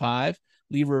ShakenBlake785.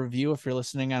 Leave a review if you're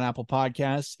listening on Apple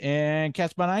Podcasts, and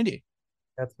catch by 90.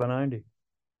 that's by 90.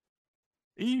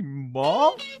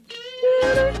 Emo.